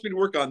Sirius wants me to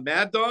work on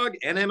Mad Dog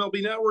and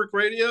MLB Network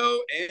radio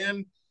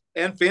and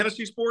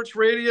fantasy sports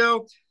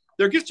radio.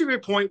 There gets to be a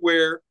point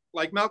where,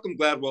 like Malcolm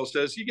Gladwell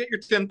says, you get your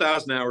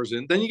 10,000 hours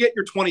in, then you get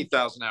your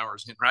 20,000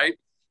 hours in, right?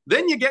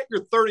 Then you get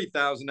your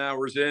 30,000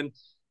 hours in.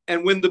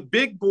 And when the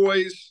big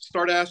boys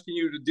start asking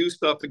you to do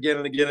stuff again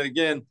and again and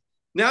again,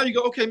 now you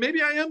go, okay,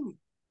 maybe I am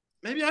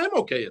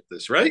okay at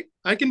this, right?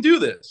 I can do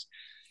this.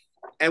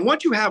 And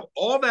once you have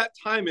all that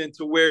time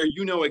into where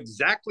you know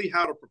exactly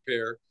how to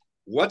prepare,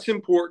 what's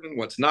important,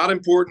 what's not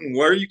important,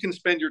 where you can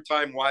spend your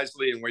time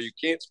wisely and where you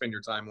can't spend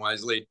your time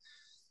wisely,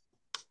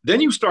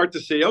 then you start to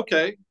say,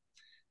 okay,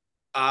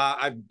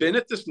 I've been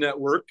at this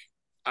network.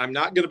 I'm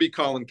not going to be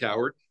Colin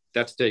Cowherd.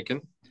 That's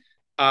taken.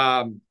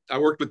 I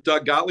worked with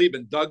Doug Gottlieb,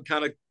 and Doug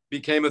kind of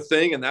became a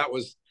thing, and that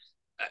was,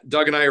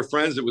 Doug and I are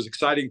friends. It was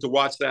exciting to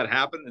watch that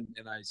happen,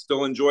 and I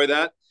still enjoy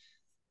that.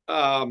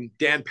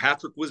 Dan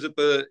Patrick was at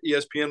the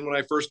ESPN when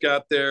I first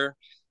got there,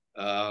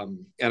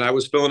 and I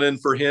was filling in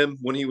for him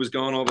when he was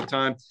gone all the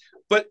time.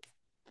 But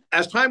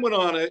as time went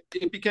on,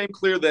 it became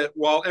clear that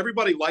while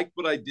everybody liked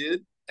what I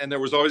did and there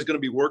was always going to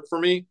be work for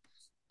me,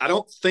 I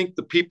don't think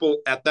the people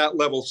at that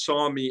level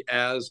saw me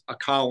as a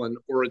Colin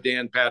or a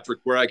Dan Patrick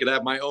where I could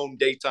have my own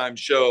daytime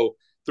show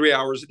 3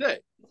 hours a day.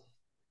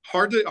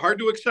 Hard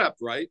to accept,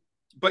 right?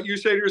 But you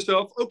say to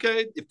yourself,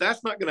 okay, if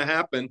that's not going to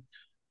happen,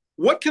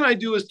 what can I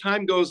do as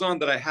time goes on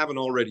that I haven't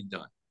already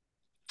done?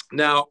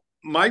 Now,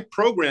 my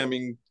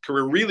programming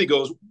career really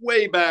goes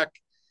way back.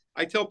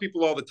 I tell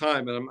people all the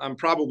time, and I'm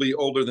probably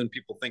older than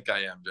people think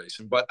I am,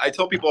 Jason, but I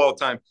tell people all the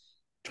time,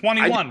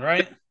 21,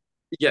 right?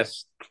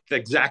 Yes,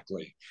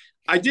 exactly.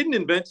 I didn't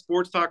invent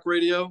sports talk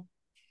radio,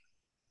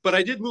 but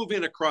I did move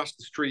in across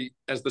the street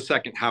as the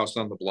second house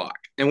on the block.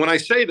 And when I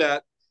say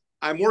that,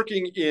 I'm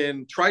working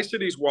in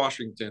Tri-Cities,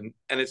 Washington,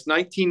 and it's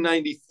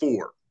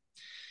 1994.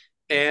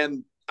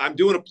 And I'm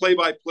doing a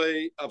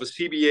play-by-play of a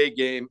CBA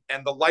game,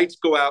 and the lights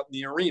go out in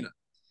the arena.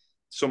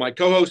 So my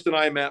co-host and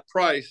I, Matt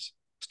Price,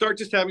 start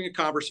just having a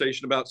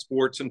conversation about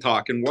sports and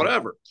talking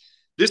whatever.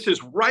 This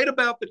is right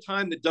about the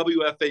time that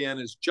WFAN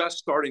is just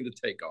starting to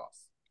take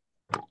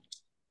off.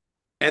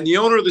 And the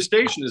owner of the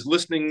station is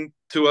listening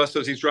to us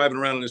as he's driving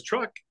around in his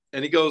truck.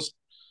 And he goes,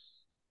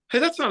 hey,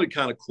 that sounded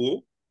kind of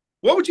cool.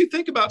 What would you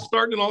think about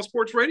starting an all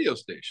sports radio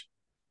station?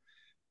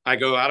 I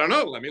go, I don't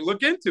know. Let me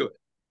look into it.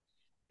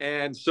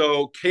 And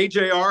so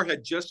KJR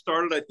had just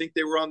started. I think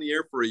they were on the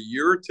air for a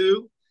year or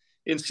two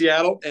in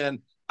Seattle. And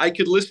I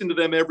could listen to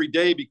them every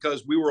day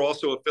because we were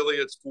also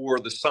affiliates for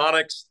the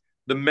Sonics,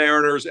 the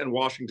Mariners, and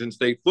Washington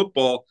State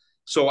football.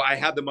 So I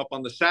had them up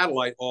on the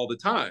satellite all the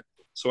time.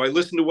 So I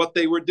listened to what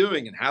they were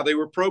doing and how they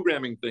were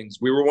programming things.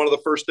 We were one of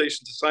the first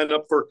stations to sign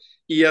up for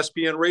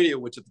ESPN Radio,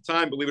 which at the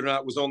time, believe it or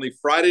not, was only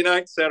Friday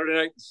night, Saturday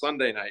night, and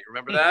Sunday night.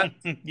 Remember that?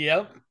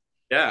 Yep.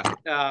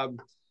 Yeah.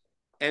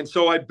 And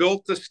so I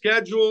built the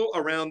schedule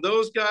around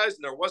those guys,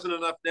 and there wasn't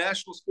enough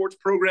national sports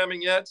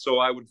programming yet. So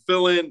I would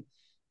fill in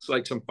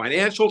like some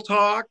financial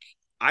talk.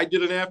 I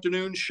did an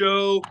afternoon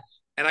show,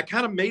 and I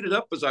kind of made it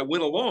up as I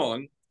went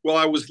along while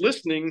I was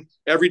listening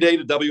every day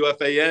to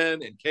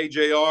WFAN and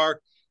KJR.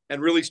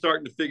 And really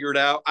starting to figure it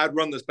out. I'd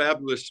run this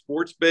fabulous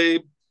Sports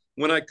Babe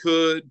when I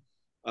could,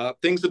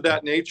 things of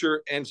that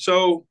nature. And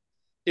so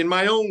in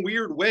my own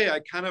weird way,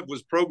 I kind of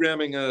was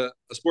programming a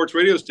sports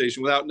radio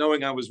station without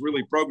knowing I was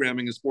really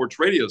programming a sports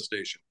radio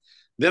station.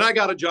 Then I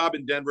got a job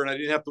in Denver, and I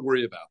didn't have to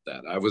worry about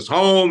that. I was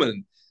home,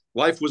 and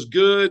life was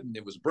good, and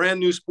it was a brand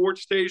new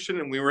sports station,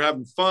 and we were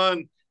having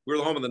fun. We were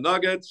the home of the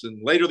Nuggets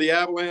and later the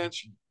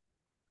Avalanche.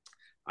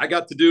 I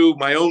got to do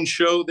my own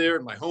show there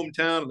in my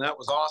hometown, and that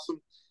was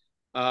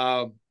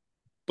awesome.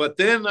 But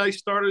then I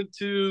started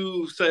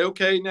to say,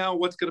 okay, now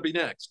what's going to be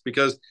next?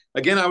 Because,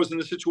 again, I was in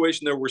a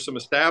situation, there were some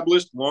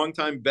established,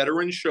 longtime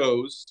veteran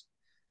shows.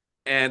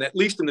 And at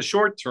least in the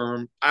short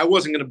term, I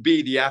wasn't going to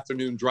be the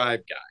afternoon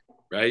drive guy,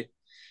 right?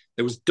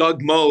 There was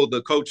Doug Moe,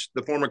 the coach,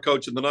 the former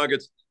coach of the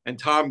Nuggets, and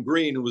Tom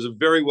Green, who was a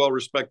very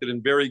well-respected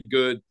and very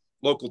good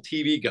local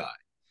TV guy.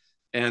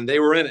 And they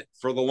were in it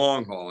for the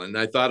long haul. And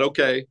I thought,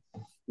 okay,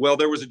 well,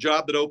 there was a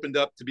job that opened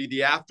up to be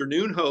the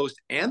afternoon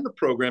host and the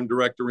program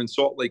director in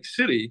Salt Lake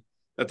City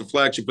at the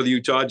flagship of the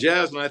Utah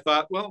Jazz. And I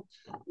thought, well,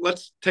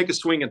 let's take a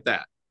swing at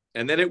that.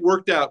 And then it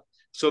worked out.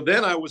 So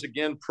then I was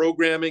again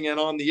programming and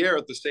on the air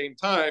at the same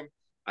time.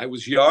 I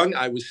was young.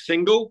 I was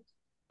single,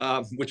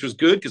 which was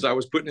good because I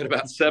was putting in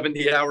about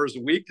 70 hours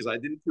a week because I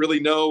didn't really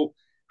know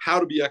how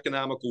to be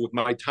economical with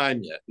my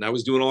time yet. And I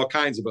was doing all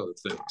kinds of other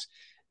things.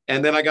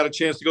 And then I got a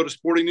chance to go to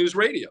Sporting News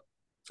Radio.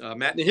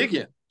 Matt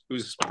Nahigian,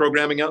 who's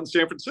programming out in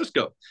San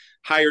Francisco,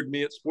 hired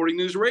me at Sporting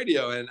News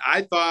Radio. And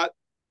I thought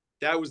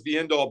that was the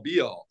end all be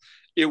all.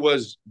 It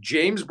was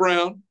James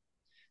Brown,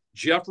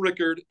 Jeff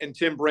Rickard, and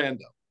Tim Brando.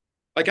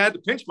 Like I had to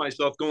pinch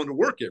myself going to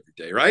work every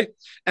day, right?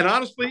 And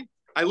honestly,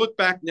 I look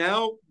back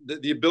now,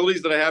 the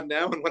abilities that I have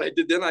now and what I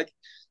did then,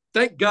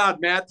 thank God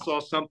Matt saw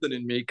something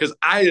in me because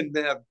I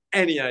didn't have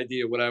any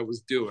idea what I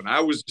was doing. I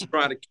was just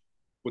trying to keep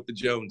with the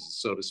Joneses,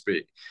 so to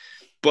speak.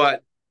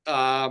 But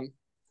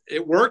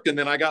it worked, and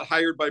then I got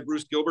hired by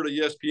Bruce Gilbert at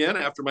ESPN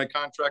after my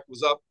contract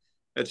was up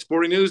at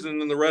Sporting News,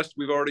 and then the rest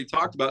we've already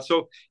talked about.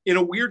 So in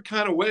a weird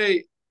kind of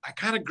way, I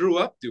kind of grew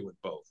up doing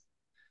both.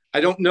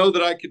 I don't know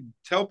that I could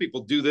tell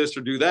people do this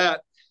or do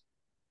that.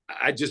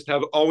 I just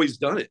have always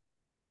done it.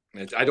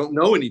 I don't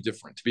know any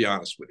different, to be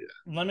honest with you.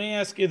 Let me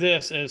ask you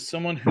this, as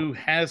someone who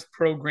has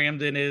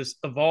programmed and is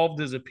evolved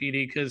as a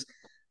PD, because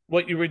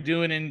what you were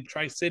doing in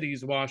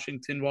Tri-Cities,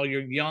 Washington, while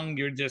you're young,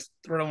 you're just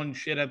throwing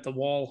shit at the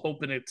wall,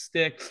 hoping it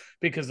sticks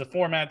because the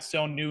format's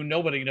so new,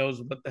 nobody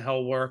knows what the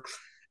hell works.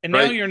 And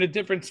now you're in a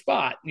different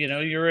spot. You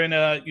know,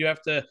 you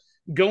have to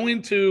go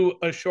into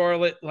a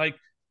Charlotte, like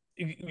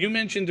you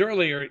mentioned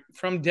earlier,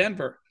 from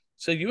Denver.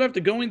 So you have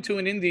to go into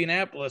an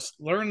Indianapolis,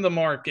 learn the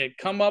market,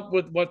 come up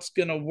with what's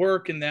going to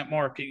work in that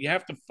market. You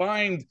have to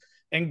find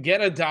and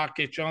get a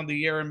dockage on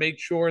the air and make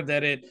sure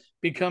that it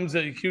becomes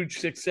a huge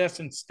success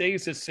and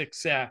stays a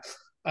success.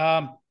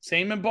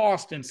 Same in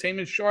Boston, same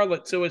in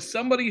Charlotte. So as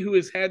somebody who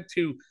has had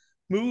to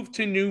move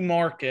to new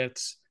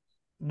markets,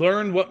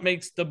 learn what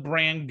makes the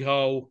brand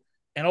go,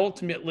 and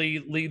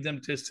ultimately lead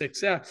them to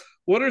success,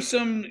 what are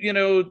some,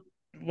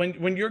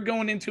 when you're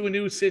going into a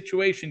new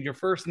situation, your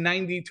first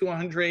 90 to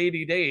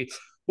 180 days,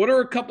 what are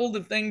a couple of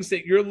the things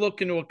that you're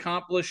looking to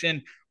accomplish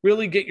and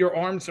really get your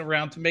arms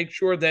around to make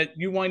sure that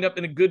you wind up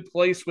in a good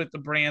place with the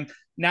brand,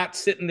 not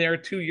sitting there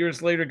 2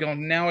 years later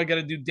going, now I got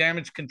to do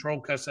damage control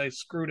because I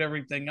screwed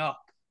everything up?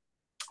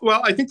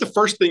 Well, I think the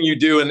first thing you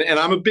do, and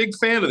I'm a big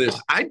fan of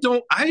this,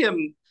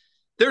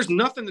 there's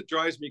nothing that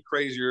drives me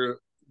crazier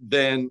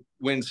than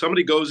when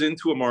somebody goes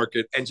into a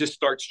market and just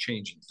starts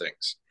changing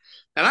things.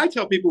 And I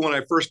tell people when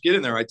I first get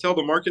in there, I tell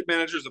the market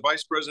managers, the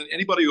vice president,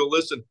 anybody who will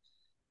listen,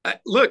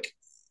 look,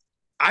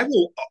 I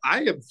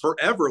am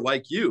forever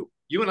like you.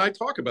 You and I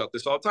talk about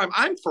this all the time.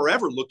 I'm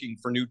forever looking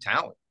for new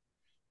talent.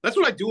 That's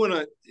what I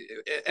do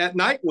at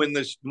night when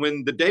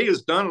the day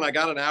is done and I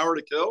got an hour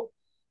to kill.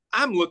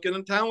 I'm looking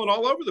at talent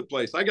all over the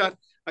place. I got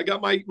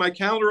my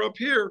calendar up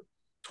here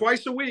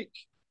twice a week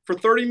for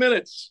 30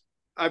 minutes.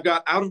 I've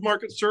got out of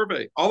market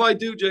survey. All I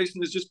do,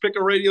 Jason, is just pick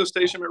a radio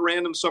station at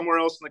random somewhere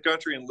else in the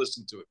country and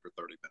listen to it for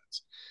 30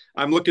 minutes.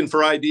 I'm looking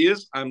for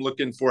ideas. I'm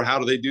looking for how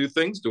do they do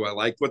things? Do I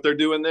like what they're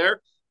doing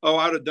there? Oh,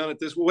 I'd have done it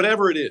this,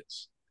 whatever it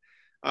is.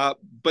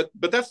 But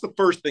that's the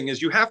first thing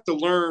is you have to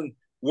learn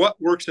what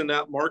works in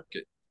that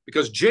market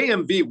because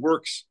JMV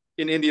works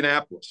in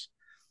Indianapolis.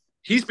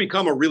 He's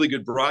become a really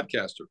good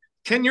broadcaster.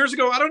 10 years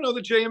ago, I don't know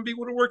that JMV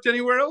would have worked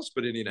anywhere else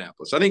but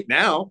Indianapolis. I think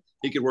now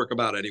he could work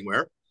about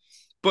anywhere.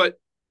 But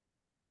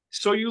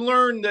so you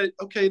learn that,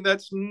 okay,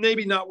 that's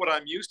maybe not what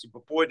I'm used to,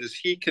 but boy, does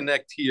he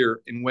connect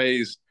here in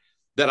ways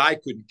that I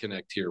couldn't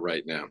connect here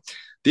right now.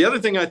 The other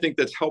thing I think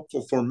that's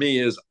helpful for me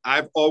is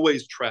I've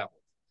always traveled.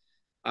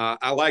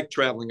 I like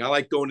traveling. I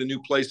like going to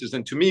new places.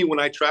 And to me, when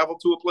I travel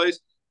to a place,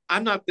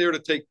 I'm not there to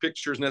take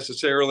pictures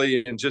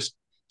necessarily and just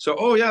so,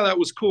 oh, yeah, that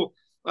was cool.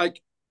 Like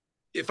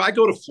if I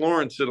go to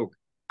Florence,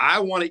 I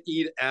want to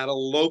eat at a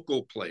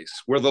local place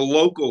where the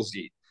locals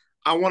eat.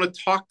 I want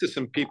to talk to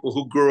some people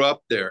who grew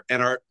up there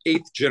and are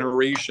eighth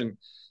generation,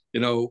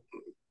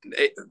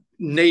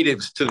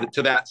 natives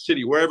to that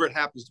city, wherever it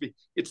happens to be.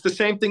 It's the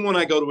same thing when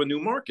I go to a new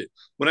market.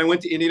 When I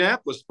went to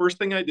Indianapolis, first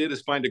thing I did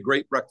is find a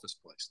great breakfast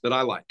place that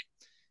I like.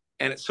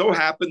 And it so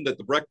happened that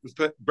the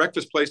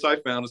breakfast place I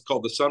found is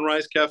called the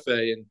Sunrise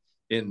Cafe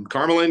in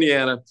Carmel,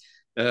 Indiana.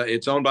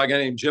 It's owned by a guy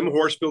named Jim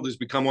Horsfield, who's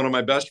become one of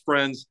my best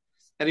friends.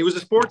 And he was a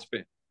sports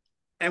fan.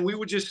 And we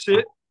would just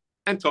sit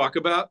and talk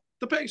about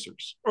the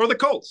Pacers or the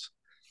Colts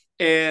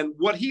and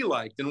what he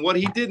liked and what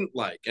he didn't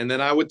like. And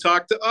then I would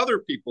talk to other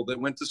people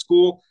that went to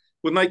school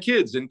with my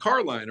kids in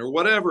Carline or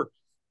whatever.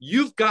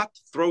 You've got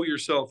to throw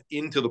yourself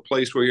into the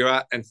place where you're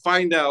at and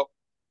find out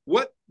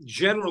what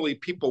generally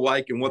people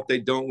like and what they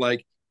don't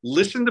like.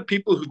 Listen to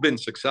people who've been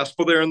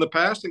successful there in the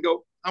past and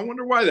go, I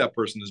wonder why that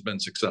person has been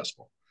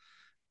successful.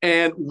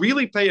 And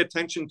really pay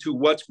attention to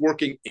what's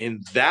working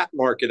in that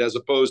market as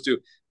opposed to,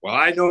 well,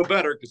 I know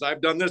better because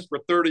I've done this for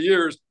 30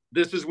 years.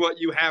 This is what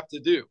you have to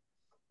do.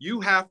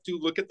 You have to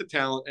look at the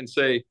talent and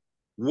say,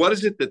 what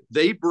is it that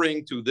they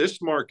bring to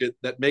this market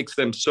that makes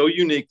them so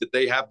unique that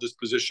they have this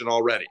position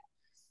already?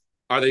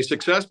 Are they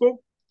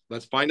successful?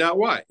 Let's find out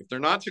why. If they're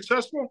not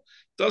successful,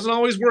 it doesn't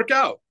always work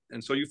out.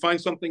 And so you find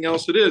something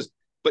else that is.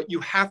 But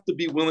you have to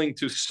be willing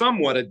to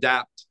somewhat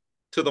adapt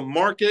to the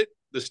market,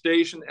 the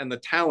station, and the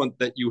talent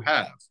that you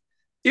have.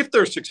 If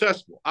they're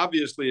successful,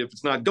 obviously, if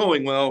it's not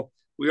going well,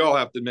 we all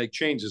have to make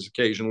changes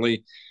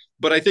occasionally.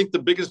 But I think the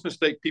biggest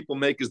mistake people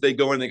make is they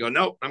go in and they go,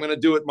 no, I'm going to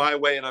do it my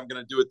way and I'm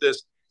going to do it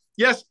this.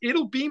 Yes,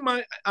 it'll be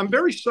I'm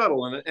very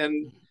subtle.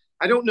 And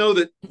I don't know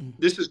that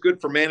this is good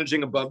for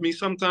managing above me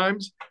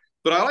sometimes,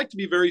 but I like to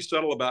be very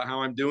subtle about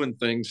how I'm doing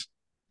things.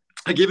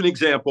 I give an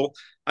example.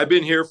 I've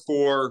been here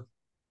for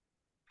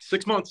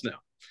 6 months now.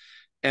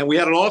 And we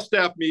had an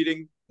all-staff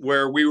meeting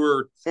where we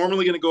were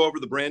formally going to go over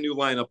the brand new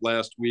lineup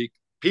last week,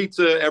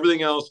 pizza,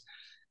 everything else.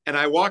 And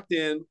I walked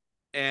in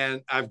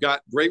and I've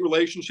got great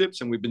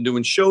relationships and we've been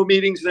doing show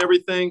meetings and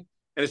everything.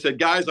 And I said,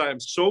 guys, I am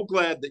so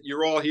glad that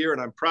you're all here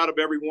and I'm proud of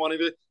every one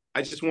of it.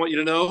 I just want you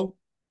to know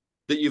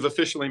that you've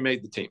officially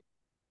made the team.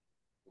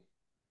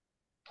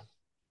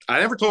 I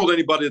never told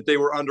anybody that they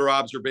were under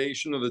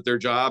observation or that their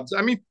jobs,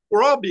 I mean,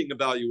 we're all being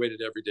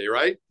evaluated every day,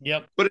 right?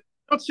 Yep. But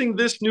announcing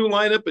this new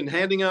lineup and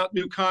handing out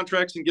new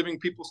contracts and giving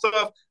people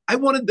stuff, I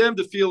wanted them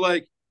to feel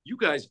like you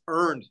guys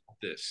earned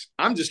this.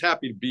 I'm just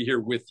happy to be here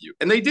with you.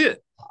 And they did.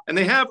 And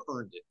they have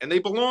earned it. And they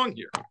belong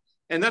here.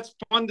 And that's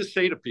fun to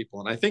say to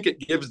people. And I think it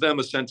gives them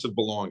a sense of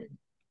belonging.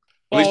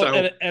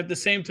 Well, at the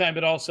same time,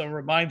 it also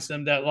reminds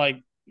them that, like,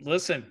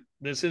 listen,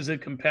 this is a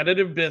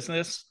competitive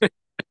business.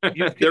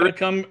 You've got to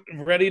come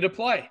ready to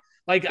play.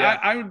 Like, yeah.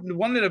 I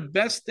one of the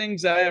best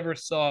things I ever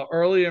saw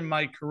early in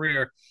my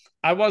career,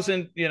 I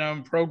wasn't,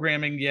 in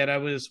programming yet. I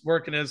was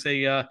working as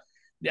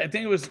I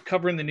think it was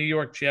covering the New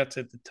York Jets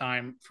at the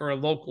time for a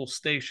local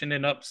station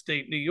in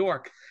upstate New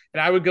York. And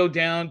I would go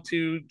down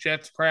to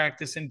Jets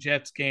practice and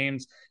Jets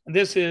games. And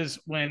this is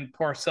when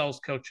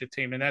Parcells coached a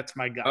team. And that's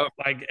my guy.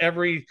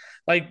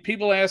 Oh.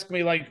 People ask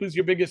me, who's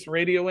your biggest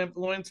radio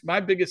influence? My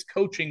biggest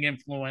coaching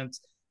influence,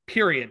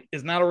 period,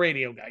 is not a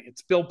radio guy.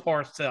 It's Bill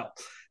Parcells.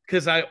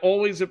 Because I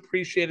always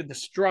appreciated the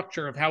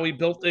structure of how he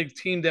built a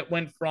team that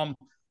went from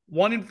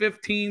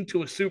 1-15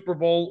 to a Super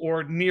Bowl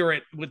or near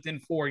it within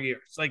 4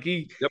 years.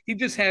 He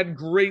just had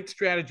great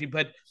strategy.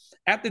 But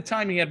at the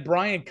time, he had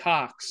Brian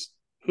Cox,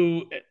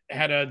 who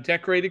had a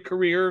decorated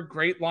career,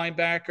 great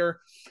linebacker,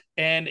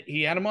 and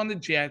he had him on the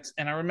Jets.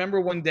 And I remember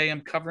one day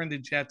I'm covering the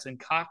Jets, and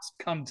Cox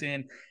comes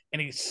in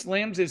and he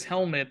slams his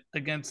helmet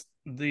against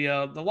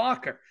the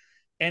locker.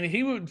 And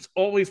he was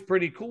always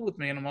pretty cool with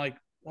me. And I'm like,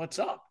 what's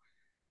up?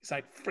 He's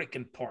like,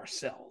 freaking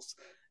Parcells.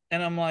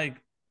 And I'm like,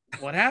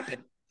 what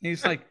happened? And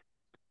he's like,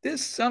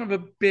 this son of a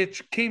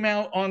bitch came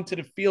out onto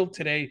the field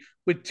today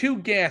with 2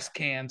 gas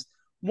cans.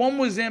 One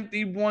was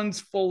empty, one's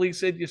full. He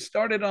said, you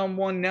started on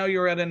one, now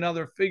you're at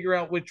another. Figure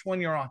out which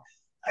one you're on.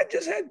 I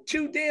just had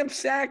 2 damn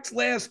sacks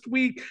last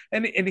week.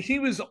 And he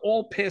was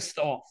all pissed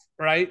off,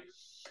 right?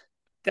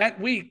 That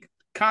week,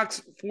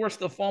 Cox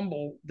forced a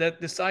fumble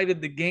that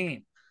decided the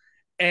game.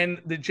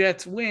 And the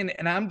Jets win.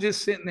 And I'm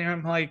just sitting there,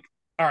 I'm like,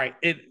 all right,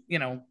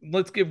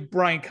 let's give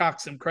Brian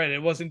Cox some credit.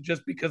 It wasn't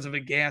just because of a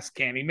gas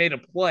can. He made a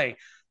play.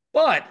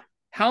 But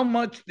how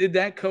much did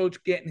that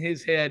coach get in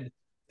his head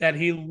that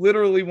he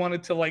literally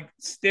wanted to like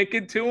stick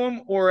it to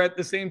him? Or at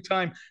the same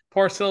time,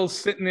 Parcells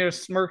sitting there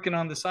smirking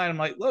on the side. I'm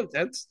like, look,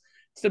 it's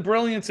the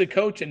brilliance of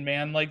coaching,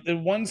 man. Like the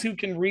ones who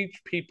can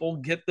reach people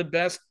get the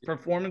best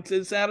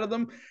performances out of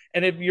them.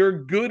 And if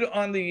you're good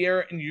on the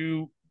air and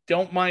you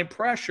don't mind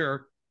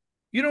pressure,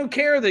 you don't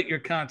care that you're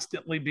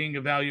constantly being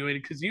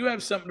evaluated because you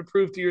have something to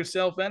prove to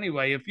yourself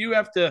anyway. If you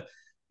have to,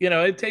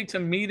 it takes a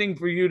meeting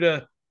for you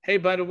to, hey,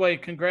 by the way,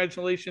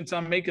 congratulations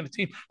on making the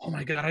team. Oh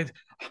my God,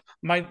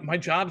 my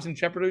job's in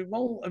jeopardy.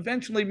 Well,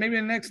 eventually, maybe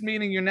the next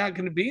meeting, you're not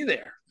going to be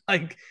there.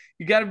 Like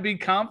you got to be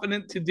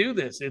confident to do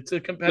this. It's a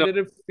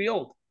competitive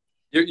field.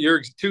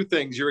 You're 2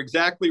 things. You're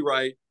exactly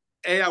right.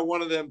 I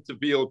wanted them to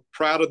feel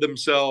proud of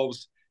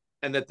themselves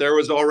and that there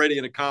was already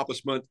an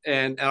accomplishment.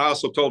 And I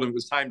also told them it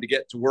was time to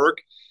get to work.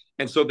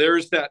 And so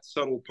there's that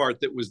subtle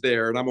part that was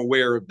there, and I'm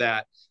aware of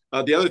that.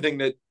 The other thing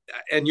that,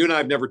 and you and I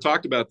have never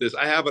talked about this,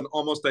 I have an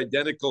almost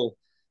identical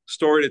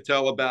story to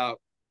tell about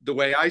the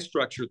way I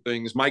structure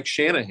things. Mike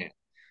Shanahan.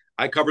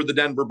 I covered the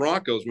Denver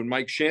Broncos when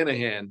Mike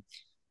Shanahan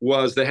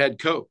was the head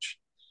coach.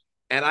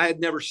 And I had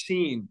never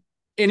seen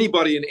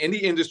anybody in any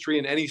industry,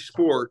 in any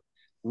sport,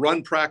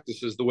 run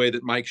practices the way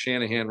that Mike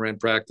Shanahan ran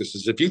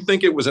practices. If you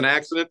think it was an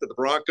accident that the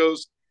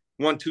Broncos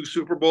won 2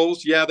 Super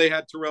Bowls. Yeah, they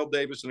had Terrell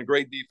Davis and a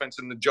great defense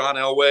in the John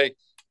Elway.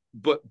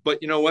 But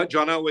you know what?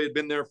 John Elway had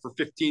been there for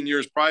 15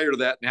 years prior to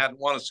that and hadn't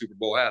won a Super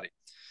Bowl, had he?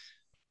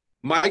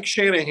 Mike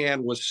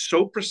Shanahan was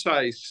so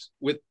precise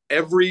with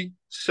every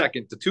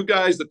second. The 2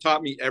 guys that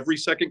taught me every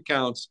second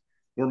counts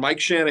were Mike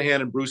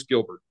Shanahan and Bruce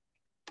Gilbert.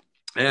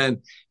 And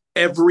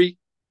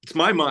it's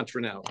my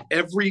mantra now,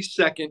 every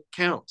second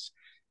counts.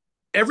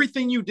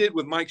 Everything you did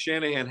with Mike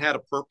Shanahan had a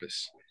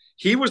purpose.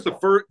 He was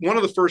one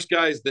of the first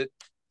guys that,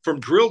 from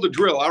drill to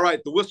drill, all right,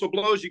 the whistle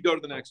blows, you go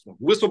to the next one.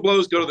 Whistle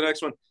blows, go to the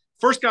next one.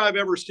 First guy I've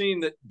ever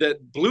seen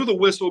that blew the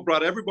whistle,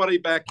 brought everybody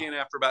back in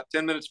after about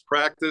 10 minutes of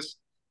practice,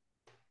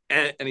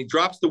 and he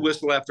drops the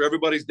whistle after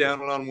everybody's down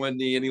on one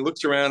knee, and he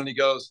looks around and he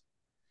goes,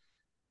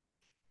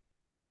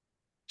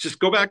 just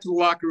go back to the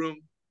locker room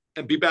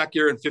and be back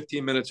here in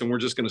 15 minutes, and we're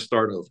just going to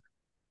start over.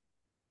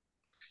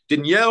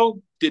 Didn't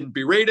yell, didn't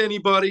berate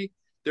anybody.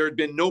 There had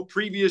been no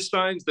previous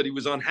signs that he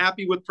was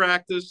unhappy with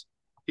practice.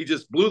 He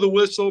just blew the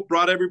whistle,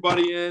 brought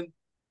everybody in,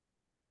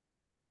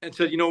 and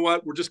said, you know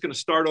what? We're just going to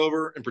start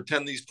over and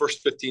pretend these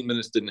first 15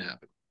 minutes didn't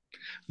happen.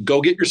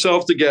 Go get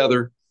yourself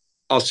together.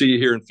 I'll see you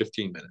here in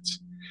 15 minutes.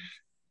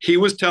 He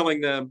was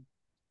telling them,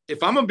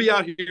 if I'm going to be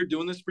out here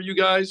doing this for you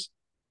guys,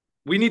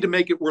 we need to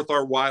make it worth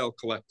our while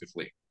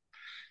collectively.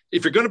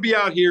 If you're going to be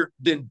out here,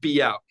 then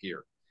be out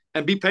here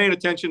and be paying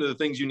attention to the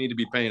things you need to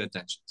be paying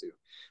attention to.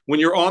 When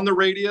you're on the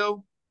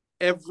radio,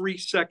 every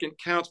second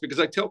counts, because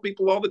I tell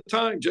people all the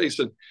time,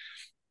 Jason,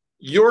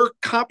 your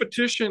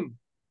competition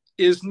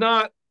is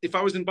not, if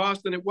I was in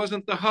Boston, it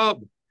wasn't the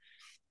hub.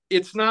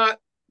 It's not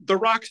the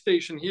rock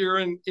station here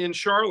in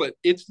Charlotte.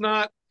 It's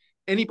not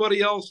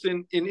anybody else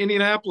in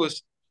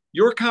Indianapolis.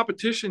 Your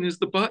competition is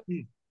the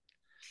button.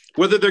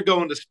 Whether they're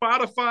going to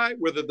Spotify,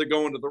 whether they're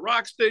going to the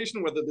rock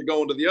station, whether they're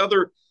going to the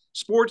other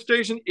sports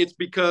station, it's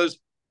because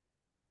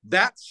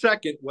that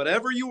second,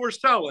 whatever you were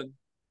selling,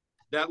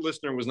 that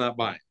listener was not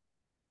buying.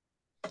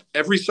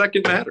 Every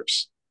second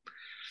matters.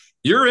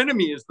 Your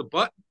enemy is the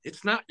button.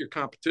 It's not your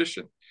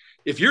competition.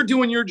 If you're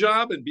doing your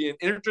job and being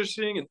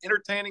interesting and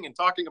entertaining and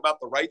talking about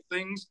the right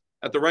things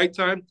at the right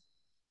time,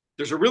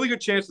 there's a really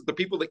good chance that the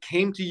people that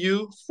came to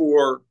you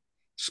for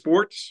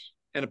sports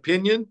and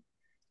opinion,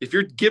 if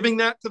you're giving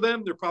that to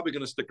them, they're probably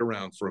going to stick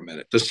around for a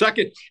minute. The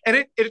second,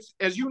 and it's,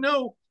 as you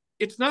know,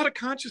 it's not a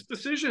conscious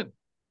decision.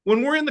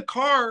 When we're in the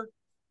car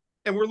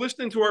and we're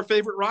listening to our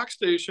favorite rock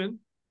station,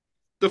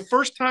 the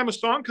first time a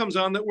song comes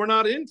on that we're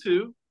not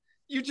into,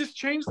 you just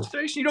change the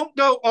station. You don't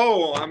go,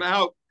 oh, I'm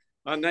out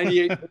on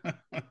 98.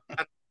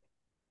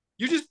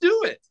 You just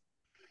do it.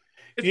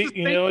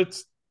 You know,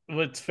 it's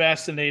what's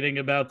fascinating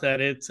about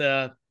that. It's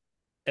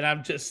and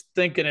I'm just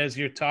thinking as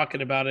you're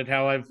talking about it,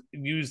 how I've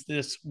used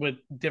this with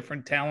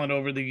different talent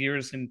over the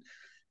years in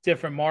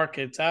different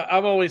markets.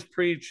 I've always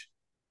preached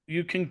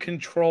you can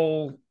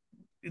control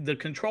the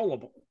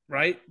controllable,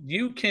 right?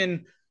 You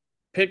can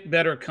pick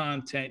better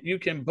content. You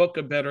can book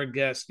a better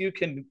guest. You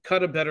can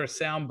cut a better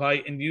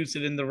soundbite and use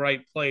it in the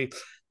right place.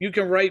 You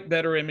can write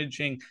better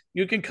imaging.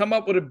 You can come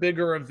up with a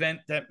bigger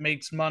event that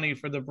makes money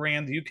for the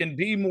brand. You can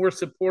be more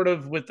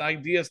supportive with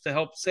ideas to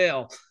help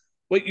sell.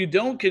 What you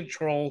don't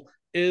control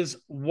is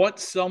what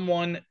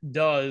someone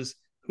does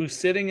who's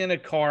sitting in a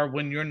car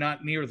when you're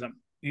not near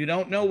them. You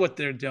don't know what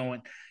they're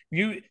doing.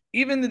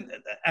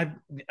 I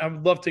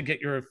would love to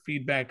get your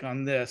feedback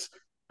on this.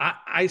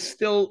 I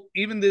still,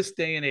 even this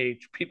day and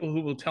age, people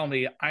who will tell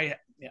me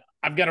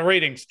I've got a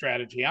rating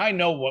strategy. I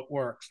know what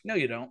works. No,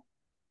 you don't.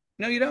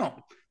 No, you don't.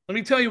 Let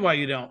me tell you why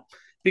you don't.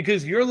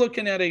 Because you're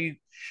looking at a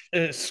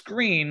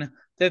screen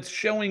that's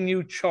showing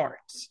you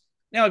charts.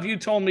 Now, if you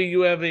told me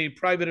you have a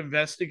private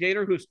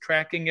investigator who's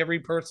tracking every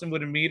person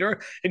with a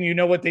meter and you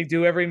know what they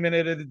do every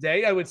minute of the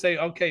day, I would say,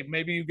 okay,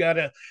 maybe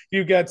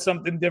you got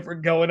something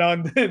different going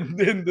on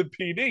than the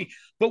PD.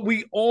 But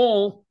we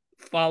all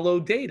follow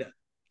data.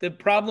 The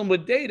problem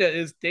with data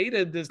is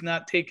data does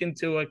not take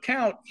into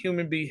account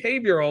human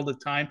behavior all the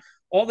time.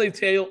 All they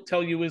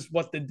tell you is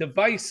what the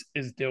device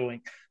is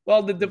doing.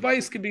 Well, the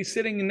device could be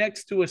sitting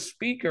next to a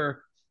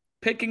speaker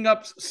picking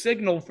up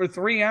signal for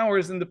 3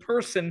 hours, and the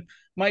person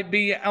might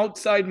be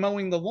outside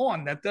mowing the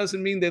lawn. That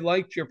doesn't mean they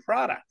liked your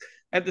product.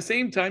 At the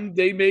same time,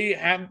 they may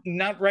have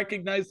not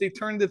recognized they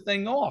turned the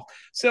thing off.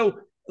 So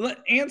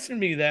answer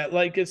me that,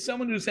 like, as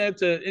someone who's had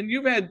to, and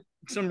you've had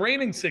some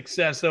rating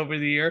success over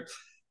the year,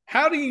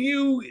 how do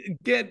you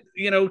get,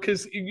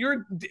 because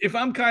if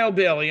I'm Kyle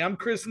Bailey, I'm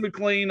Chris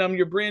McLean, I'm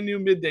your brand new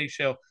midday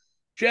show.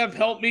 Jeff,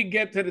 help me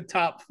get to the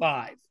top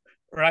 5,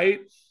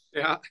 right?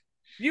 Yeah.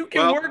 You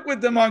can work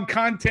with them on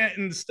content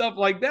and stuff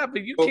like that,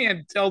 but you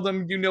can't tell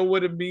them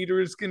what a meter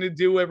is going to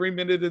do every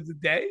minute of the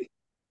day.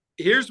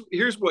 Here's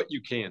what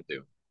you can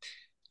do.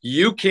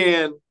 You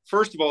can,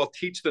 first of all,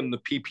 teach them the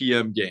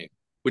PPM game,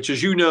 which,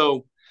 as you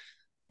know,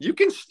 you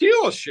can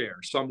steal a share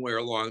somewhere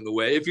along the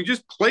way if you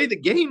just play the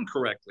game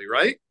correctly,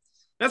 right?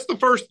 That's the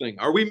first thing.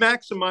 Are we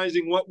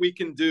maximizing what we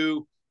can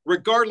do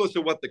regardless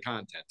of what the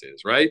content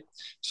is, right?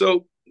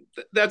 So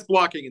that's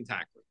blocking and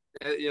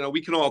tackling.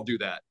 We can all do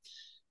that.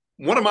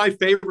 One of my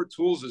favorite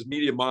tools is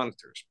media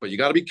monitors, but you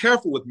got to be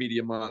careful with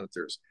media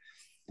monitors.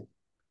 A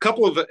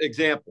couple of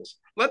examples.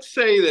 Let's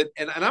say that,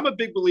 and I'm a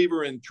big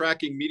believer in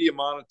tracking media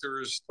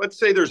monitors. Let's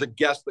say there's a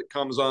guest that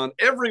comes on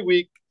every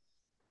week,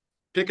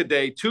 pick a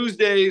day,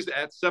 Tuesdays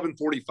at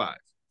 7:45.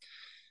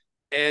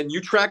 And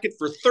you track it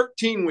for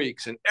 13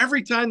 weeks. And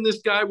every time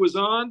this guy was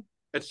on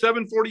at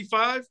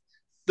 7:45,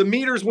 the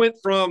meters went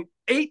from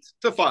 8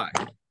 to 5.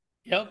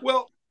 Yep.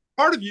 Well,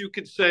 part of you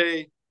could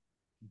say,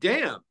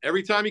 damn,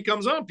 every time he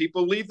comes on,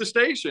 people leave the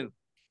station.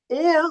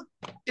 Or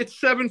it's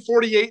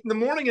 7:48 in the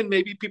morning and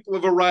maybe people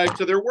have arrived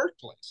to their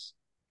workplace.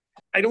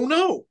 I don't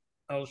know.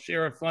 I'll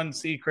share a fun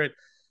secret.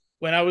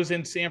 When I was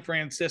in San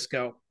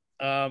Francisco,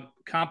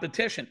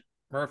 competition,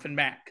 Murph and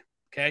Mac,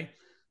 okay?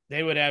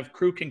 They would have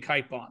Kruk and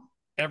Kipe on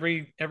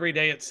every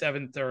day at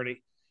 7:30.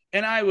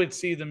 And I would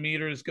see the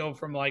meters go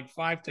from like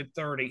 5 to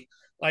 30.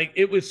 Like,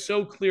 it was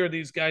so clear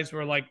these guys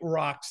were like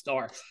rock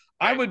stars.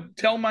 I would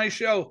tell my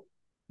show,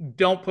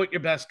 don't put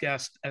your best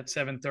guest at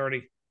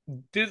 7:30.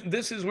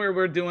 This is where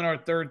we're doing our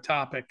third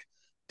topic.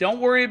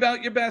 Don't worry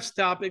about your best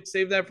topic.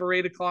 Save that for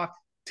 8 o'clock.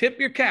 Tip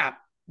your cap.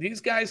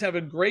 These guys have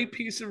a great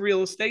piece of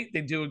real estate.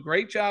 They do a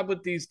great job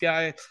with these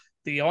guys.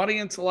 The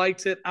audience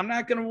likes it. I'm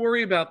not going to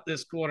worry about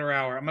this quarter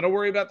hour. I'm going to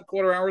worry about the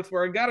quarter hours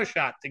where I got a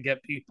shot to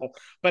get people.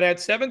 But at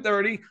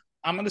 7:30,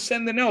 I'm going to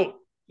send the note.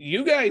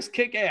 You guys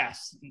kick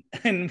ass.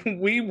 And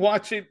we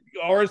watch it,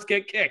 ours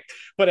get kicked.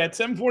 But at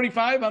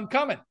 7:45, I'm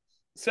coming.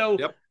 So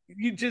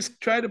you just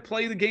try to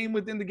play the game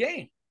within the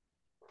game.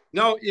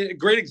 No, a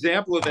great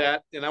example of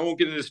that, and I won't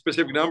get into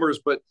specific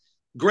numbers, but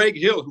Greg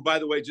Hill, who, by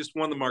the way, just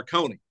won the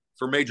Marconi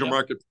for Major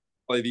Market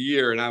Play of the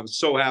Year, and I was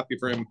so happy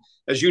for him.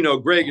 As you know,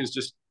 Greg is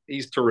just,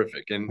 he's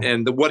terrific.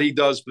 And what he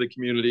does for the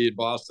community in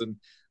Boston,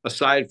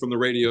 aside from the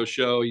radio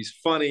show, he's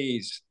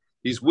funny,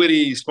 he's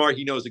witty, he's smart.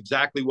 He knows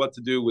exactly what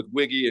to do with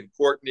Wiggy and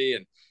Courtney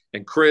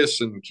and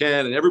Chris and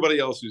Ken and everybody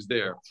else who's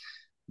there.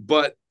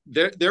 But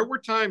there were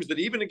times that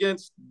even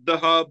against the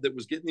Hub that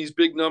was getting these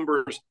big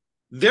numbers,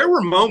 there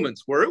were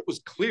moments where it was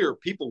clear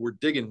people were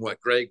digging what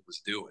Greg was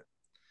doing.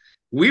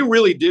 We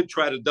really did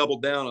try to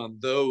double down on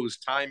those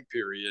time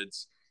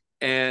periods.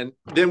 And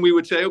then we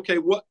would say, okay,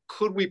 what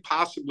could we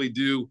possibly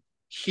do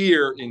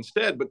here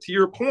instead? But to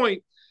your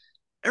point,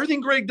 everything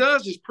Greg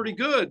does is pretty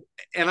good.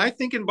 And I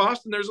think in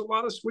Boston, there's a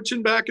lot of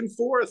switching back and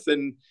forth.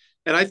 And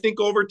I think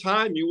over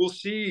time, you will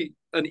see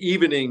an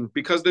evening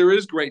because there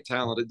is great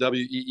talent at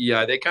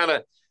WEEI. They kind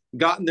of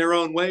got in their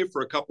own way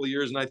for a couple of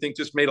years, and I think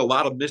just made a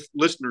lot of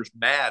listeners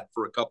mad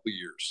for a couple of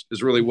years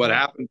is really what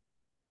happened.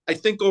 I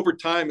think over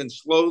time and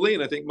slowly,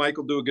 and I think Mike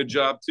will do a good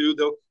job too,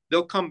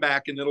 they'll come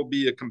back and it'll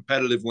be a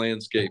competitive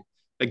landscape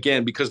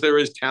again because there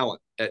is talent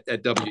at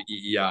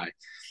WEEI.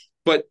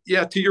 But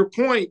yeah, to your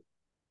point,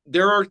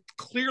 there are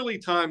clearly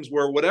times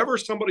where whatever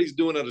somebody's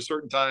doing at a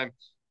certain time,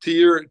 to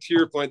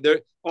your point,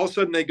 all of a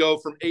sudden they go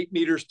from 8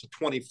 meters to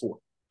 24,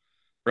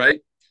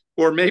 right?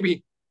 Or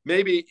maybe,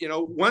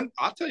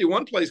 I'll tell you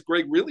one place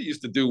Greg really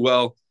used to do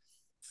well.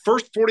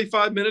 First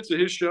 45 minutes of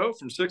his show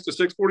from 6 to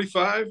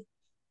 6:45,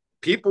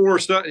 people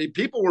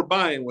were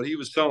buying what he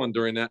was selling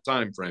during that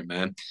time frame,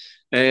 man.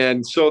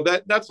 And so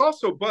that's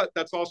also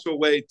a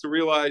way to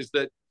realize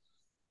that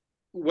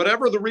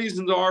whatever the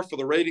reasons are for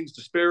the ratings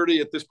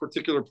disparity at this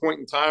particular point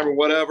in time or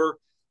whatever,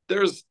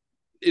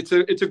 it's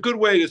a good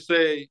way to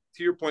say,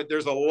 to your point,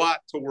 there's a lot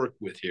to work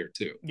with here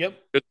too. Yep.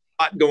 There's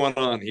a lot going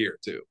on here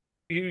too.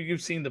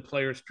 You've seen the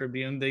Players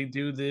Tribune. They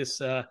do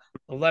this a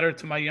letter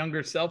to my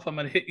younger self. I'm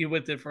going to hit you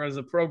with it as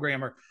a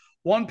programmer.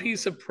 One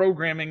piece of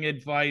programming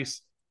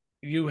advice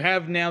you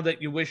have now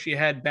that you wish you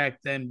had back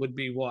then would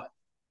be what?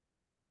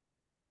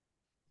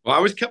 Well, I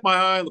always kept my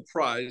eye on the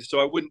prize, so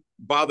I wouldn't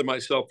bother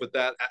myself with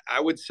that. I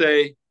would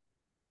say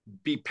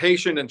be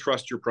patient and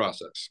trust your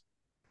process.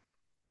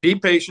 Be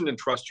patient and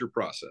trust your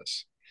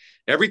process.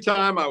 Every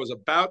time I was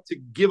about to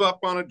give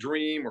up on a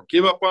dream or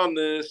give up on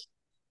this,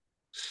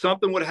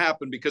 something would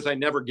happen because I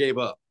never gave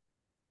up.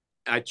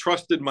 I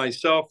trusted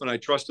myself and I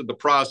trusted the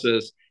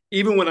process,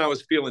 even when I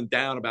was feeling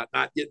down about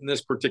not getting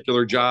this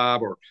particular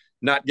job or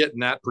not getting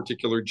that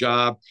particular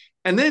job.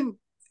 And then,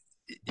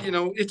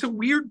 it's a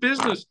weird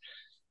business.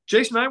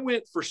 Jason, I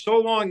went for so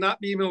long not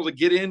being able to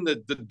get in the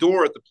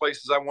door at the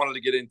places I wanted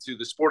to get into.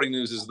 The sporting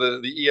news is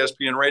the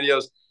ESPN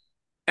radios.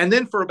 And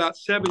then for about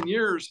 7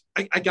 years,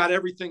 I got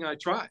everything I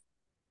tried.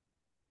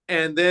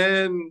 And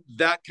then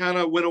that kind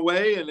of went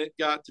away and it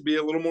got to be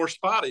a little more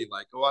spotty.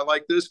 Like, oh, I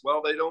like this.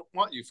 Well, they don't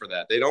want you for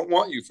that. They don't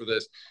want you for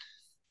this.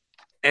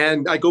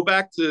 And I go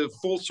back to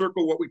full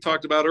circle what we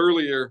talked about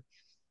earlier.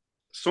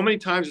 So many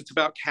times it's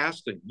about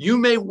casting. You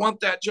may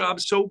want that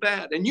job so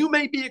bad and you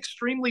may be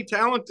extremely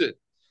talented,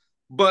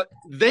 but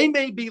they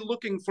may be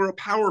looking for a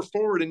power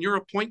forward and you're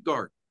a point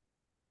guard.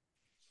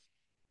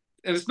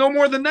 And it's no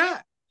more than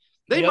that.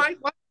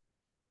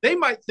 They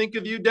might think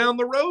of you down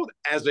the road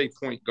as a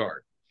point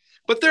guard,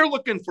 but they're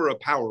looking for a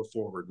power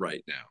forward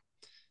right now.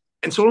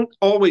 And so don't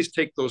always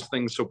take those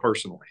things so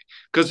personally,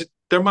 because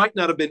there might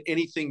not have been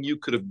anything you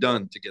could have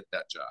done to get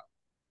that job.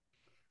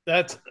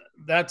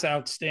 That's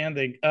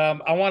outstanding.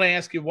 I want to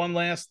ask you one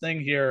last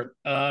thing here,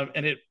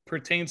 and it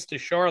pertains to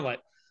Charlotte.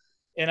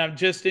 And I'm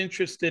just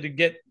interested to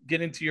get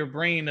into your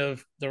brain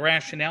of the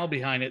rationale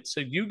behind it.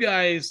 So you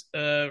guys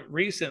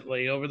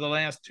recently, over the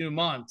last 2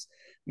 months,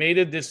 made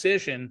a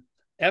decision.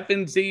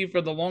 FNZ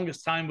for the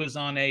longest time was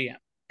on AM,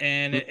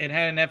 and it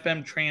had an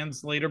FM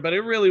translator, but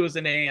it really was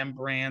an AM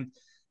brand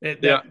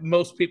that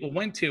most people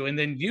went to. And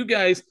then you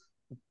guys,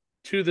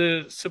 to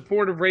the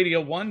support of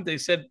Radio 1, they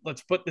said,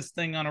 let's put this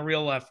thing on a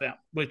real FM,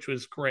 which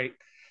was great.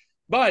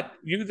 But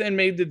you then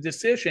made the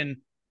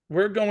decision,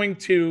 we're going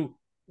to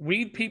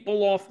weed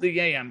people off the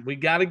AM. We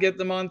got to get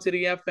them onto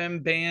the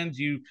FM band.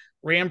 You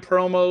ran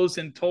promos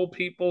and told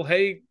people,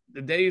 hey,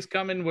 the day's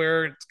coming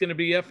where it's going to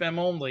be FM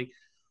only.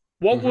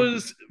 What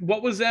was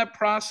that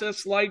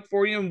process like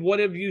for you, and what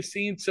have you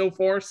seen so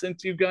far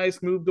since you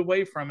guys moved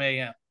away from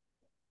AM?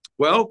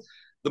 Well,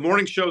 the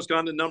morning show's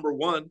gone to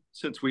 #1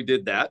 since we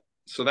did that,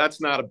 so that's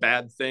not a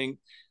bad thing.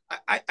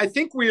 I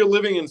think we are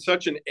living in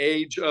such an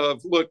age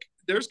of, look,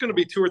 there's going to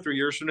be 2 or 3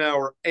 years from now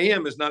where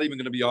AM is not even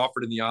going to be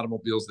offered in the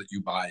automobiles that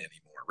you buy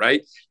anymore,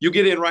 right? You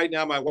get in right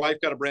now. My wife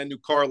got a brand new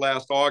car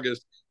last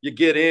August. You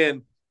get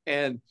in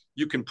and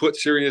you can put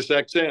Sirius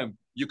XM.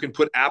 You can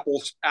put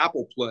Apple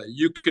Play.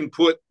 You can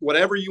put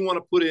whatever you want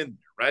to put in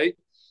there, right?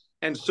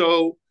 And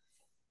so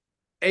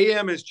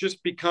AM has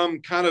just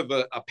become kind of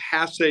a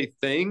passe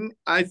thing,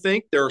 I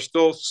think. There are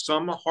still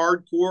some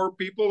hardcore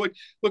people. Like,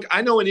 look,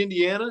 I know in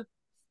Indiana,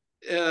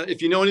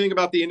 if you know anything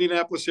about the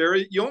Indianapolis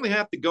area, you only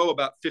have to go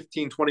about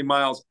 15, 20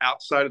 miles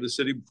outside of the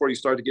city before you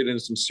start to get into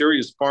some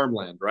serious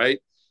farmland, right?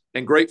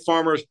 And great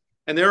farmers.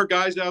 And there are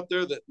guys out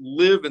there that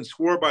live and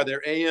swore by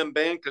their AM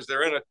band because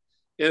they're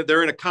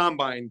in a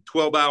combine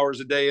 12 hours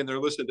a day and they're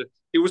listening to.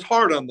 It was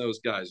hard on those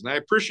guys, and I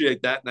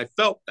appreciate that, and I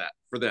felt that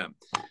for them.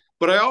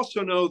 But I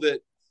also know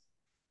that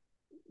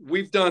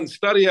we've done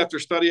study after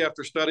study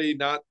after study,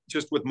 not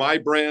just with my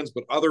brands,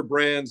 but other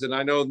brands. And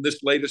I know in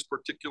this latest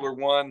particular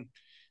one,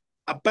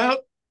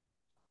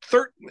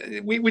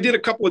 we did a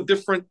couple of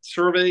different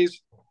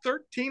surveys.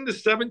 13 to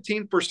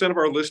 17% of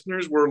our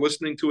listeners were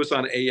listening to us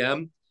on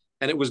AM,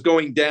 and it was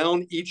going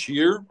down each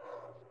year.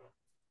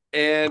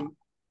 And,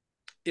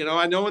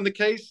 I know in the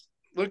case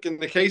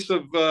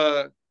of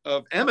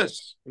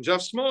Emmis and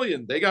Jeff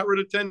Smullian, they got rid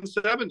of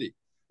 1070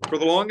 for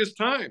the longest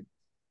time.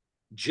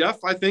 Jeff,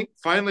 I think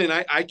finally,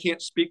 and I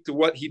can't speak to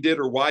what he did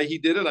or why he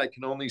did it. I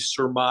can only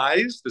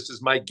surmise. This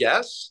is my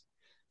guess.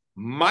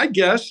 My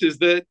guess is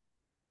that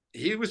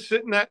he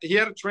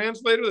had a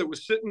translator that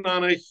was sitting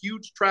on a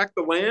huge tract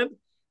of land,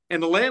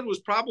 and the land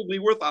was probably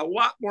worth a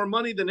lot more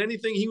money than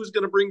anything he was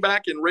going to bring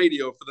back in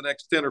radio for the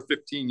next 10 or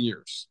 15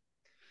 years.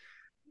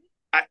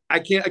 I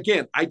can't,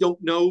 again, I don't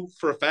know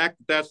for a fact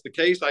that that's the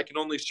case. I can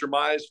only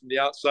surmise from the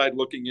outside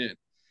looking in,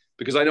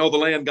 because I know the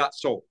land got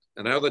sold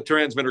and I know the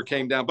transmitter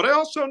came down, but I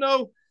also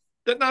know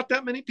that not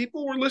that many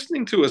people were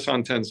listening to us on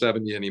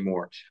 1070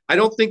 anymore. I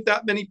don't think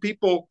that many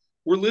people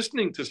were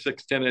listening to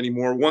 610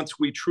 anymore once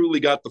we truly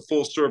got the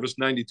full service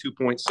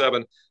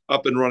 92.7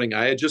 up and running.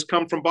 I had just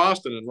come from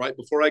Boston, and right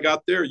before I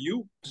got there,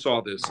 you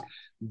saw this.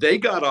 They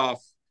got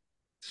off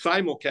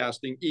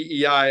simulcasting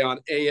EEI on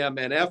AM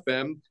and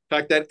FM. In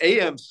fact, that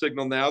AM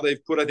signal now,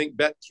 they've put, I think,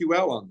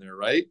 BetQL on there,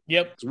 right?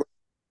 Yep.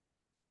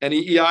 And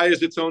EEI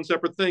is its own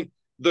separate thing.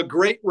 the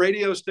great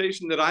radio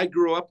station that I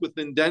grew up with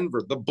in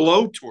Denver, the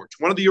Blowtorch,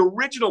 one of the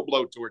original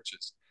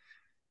Blowtorches.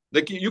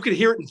 You could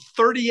hear it in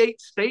 38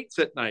 states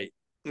at night.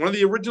 One of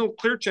the original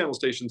Clear Channel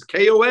stations,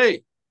 KOA.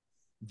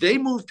 They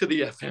moved to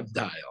the FM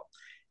dial.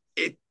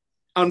 It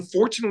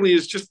unfortunately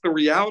is just the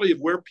reality of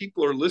where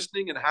people are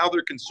listening and how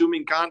they're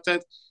consuming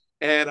content.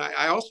 And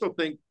I also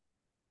think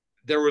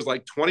there was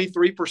like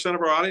 23%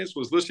 of our audience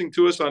was listening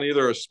to us on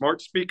either a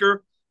smart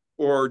speaker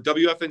or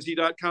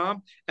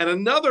WFNZ.com. And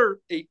another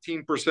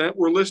 18%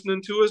 were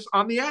listening to us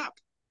on the app.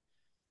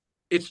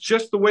 It's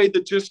just the way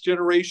that this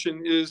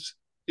generation is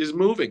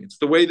moving. It's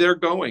the way they're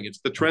going.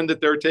 It's the trend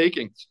that they're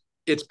taking.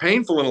 It's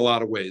painful in a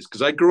lot of ways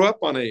because I grew up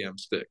on AM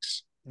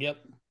sticks. Yep.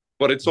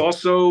 But it's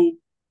also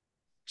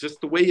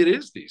just the way it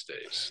is these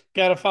days.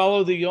 Got to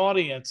follow the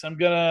audience. I'm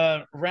going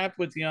to wrap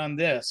with you on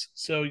this.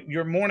 So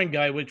your morning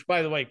guy, which,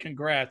 by the way,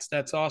 congrats.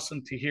 That's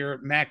awesome to hear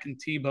Mac and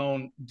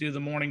T-Bone do the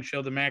morning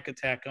show, the Mac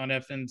Attack on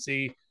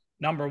FNZ.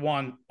 Number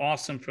one,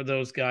 awesome for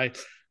those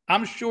guys.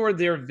 I'm sure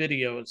their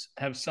videos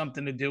have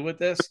something to do with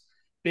this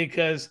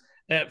because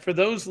for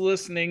those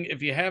listening,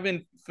 if you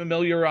haven't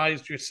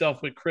familiarized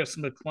yourself with Chris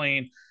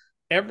McLean,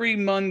 every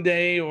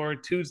Monday or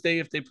Tuesday,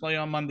 if they play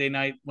on Monday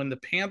night, when the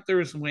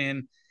Panthers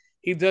win,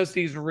 he does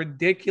these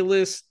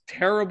ridiculous,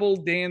 terrible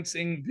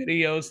dancing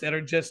videos that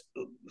are just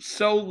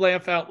so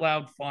laugh out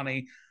loud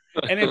funny.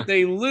 And if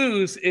they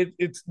lose,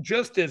 it's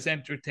just as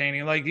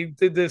entertaining. Like he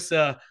did this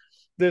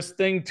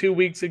thing 2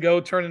 weeks ago,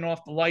 turning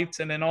off the lights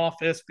in an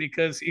office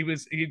because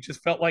he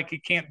just felt like he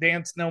can't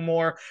dance no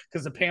more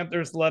because the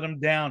Panthers let him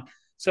down.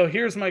 So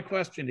here's my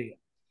question to you.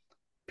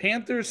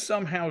 Panthers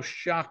somehow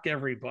shock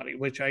everybody,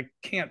 which I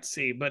can't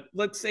see, but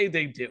let's say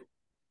they do.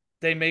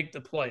 They make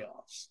the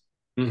playoffs.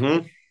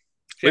 Mm-hmm.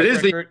 Jeff it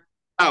is Rickard,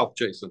 out,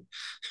 Jason.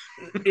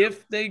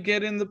 If they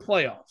get in the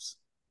playoffs,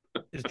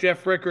 is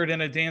Jeff Rickard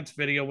in a dance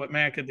video with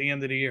Mac at the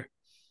end of the year?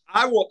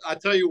 I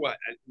tell you what,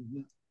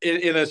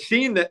 in a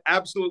scene that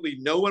absolutely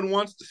no one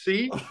wants to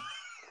see,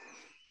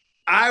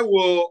 I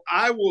will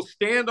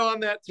stand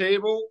on that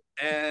table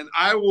and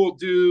I will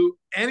do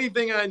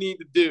anything I need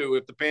to do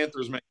if the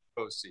Panthers make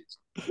the postseason.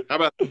 How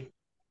about that?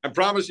 I'm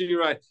promising you,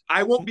 right?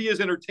 I won't be as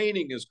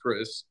entertaining as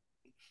Chris,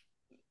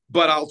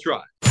 but I'll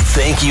try.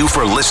 Thank you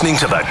for listening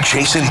to the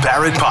Jason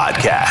Barrett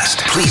Podcast.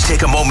 Please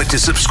take a moment to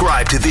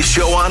subscribe to this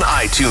show on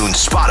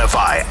iTunes,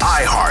 Spotify,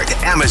 iHeart,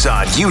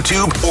 Amazon,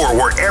 YouTube, or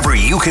wherever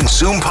you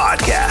consume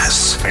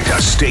podcasts. And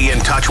to stay in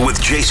touch with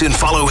Jason,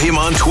 follow him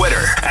on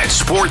Twitter at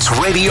Sports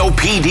Radio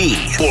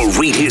PD or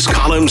read his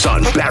columns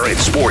on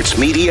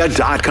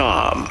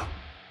BarrettSportsMedia.com.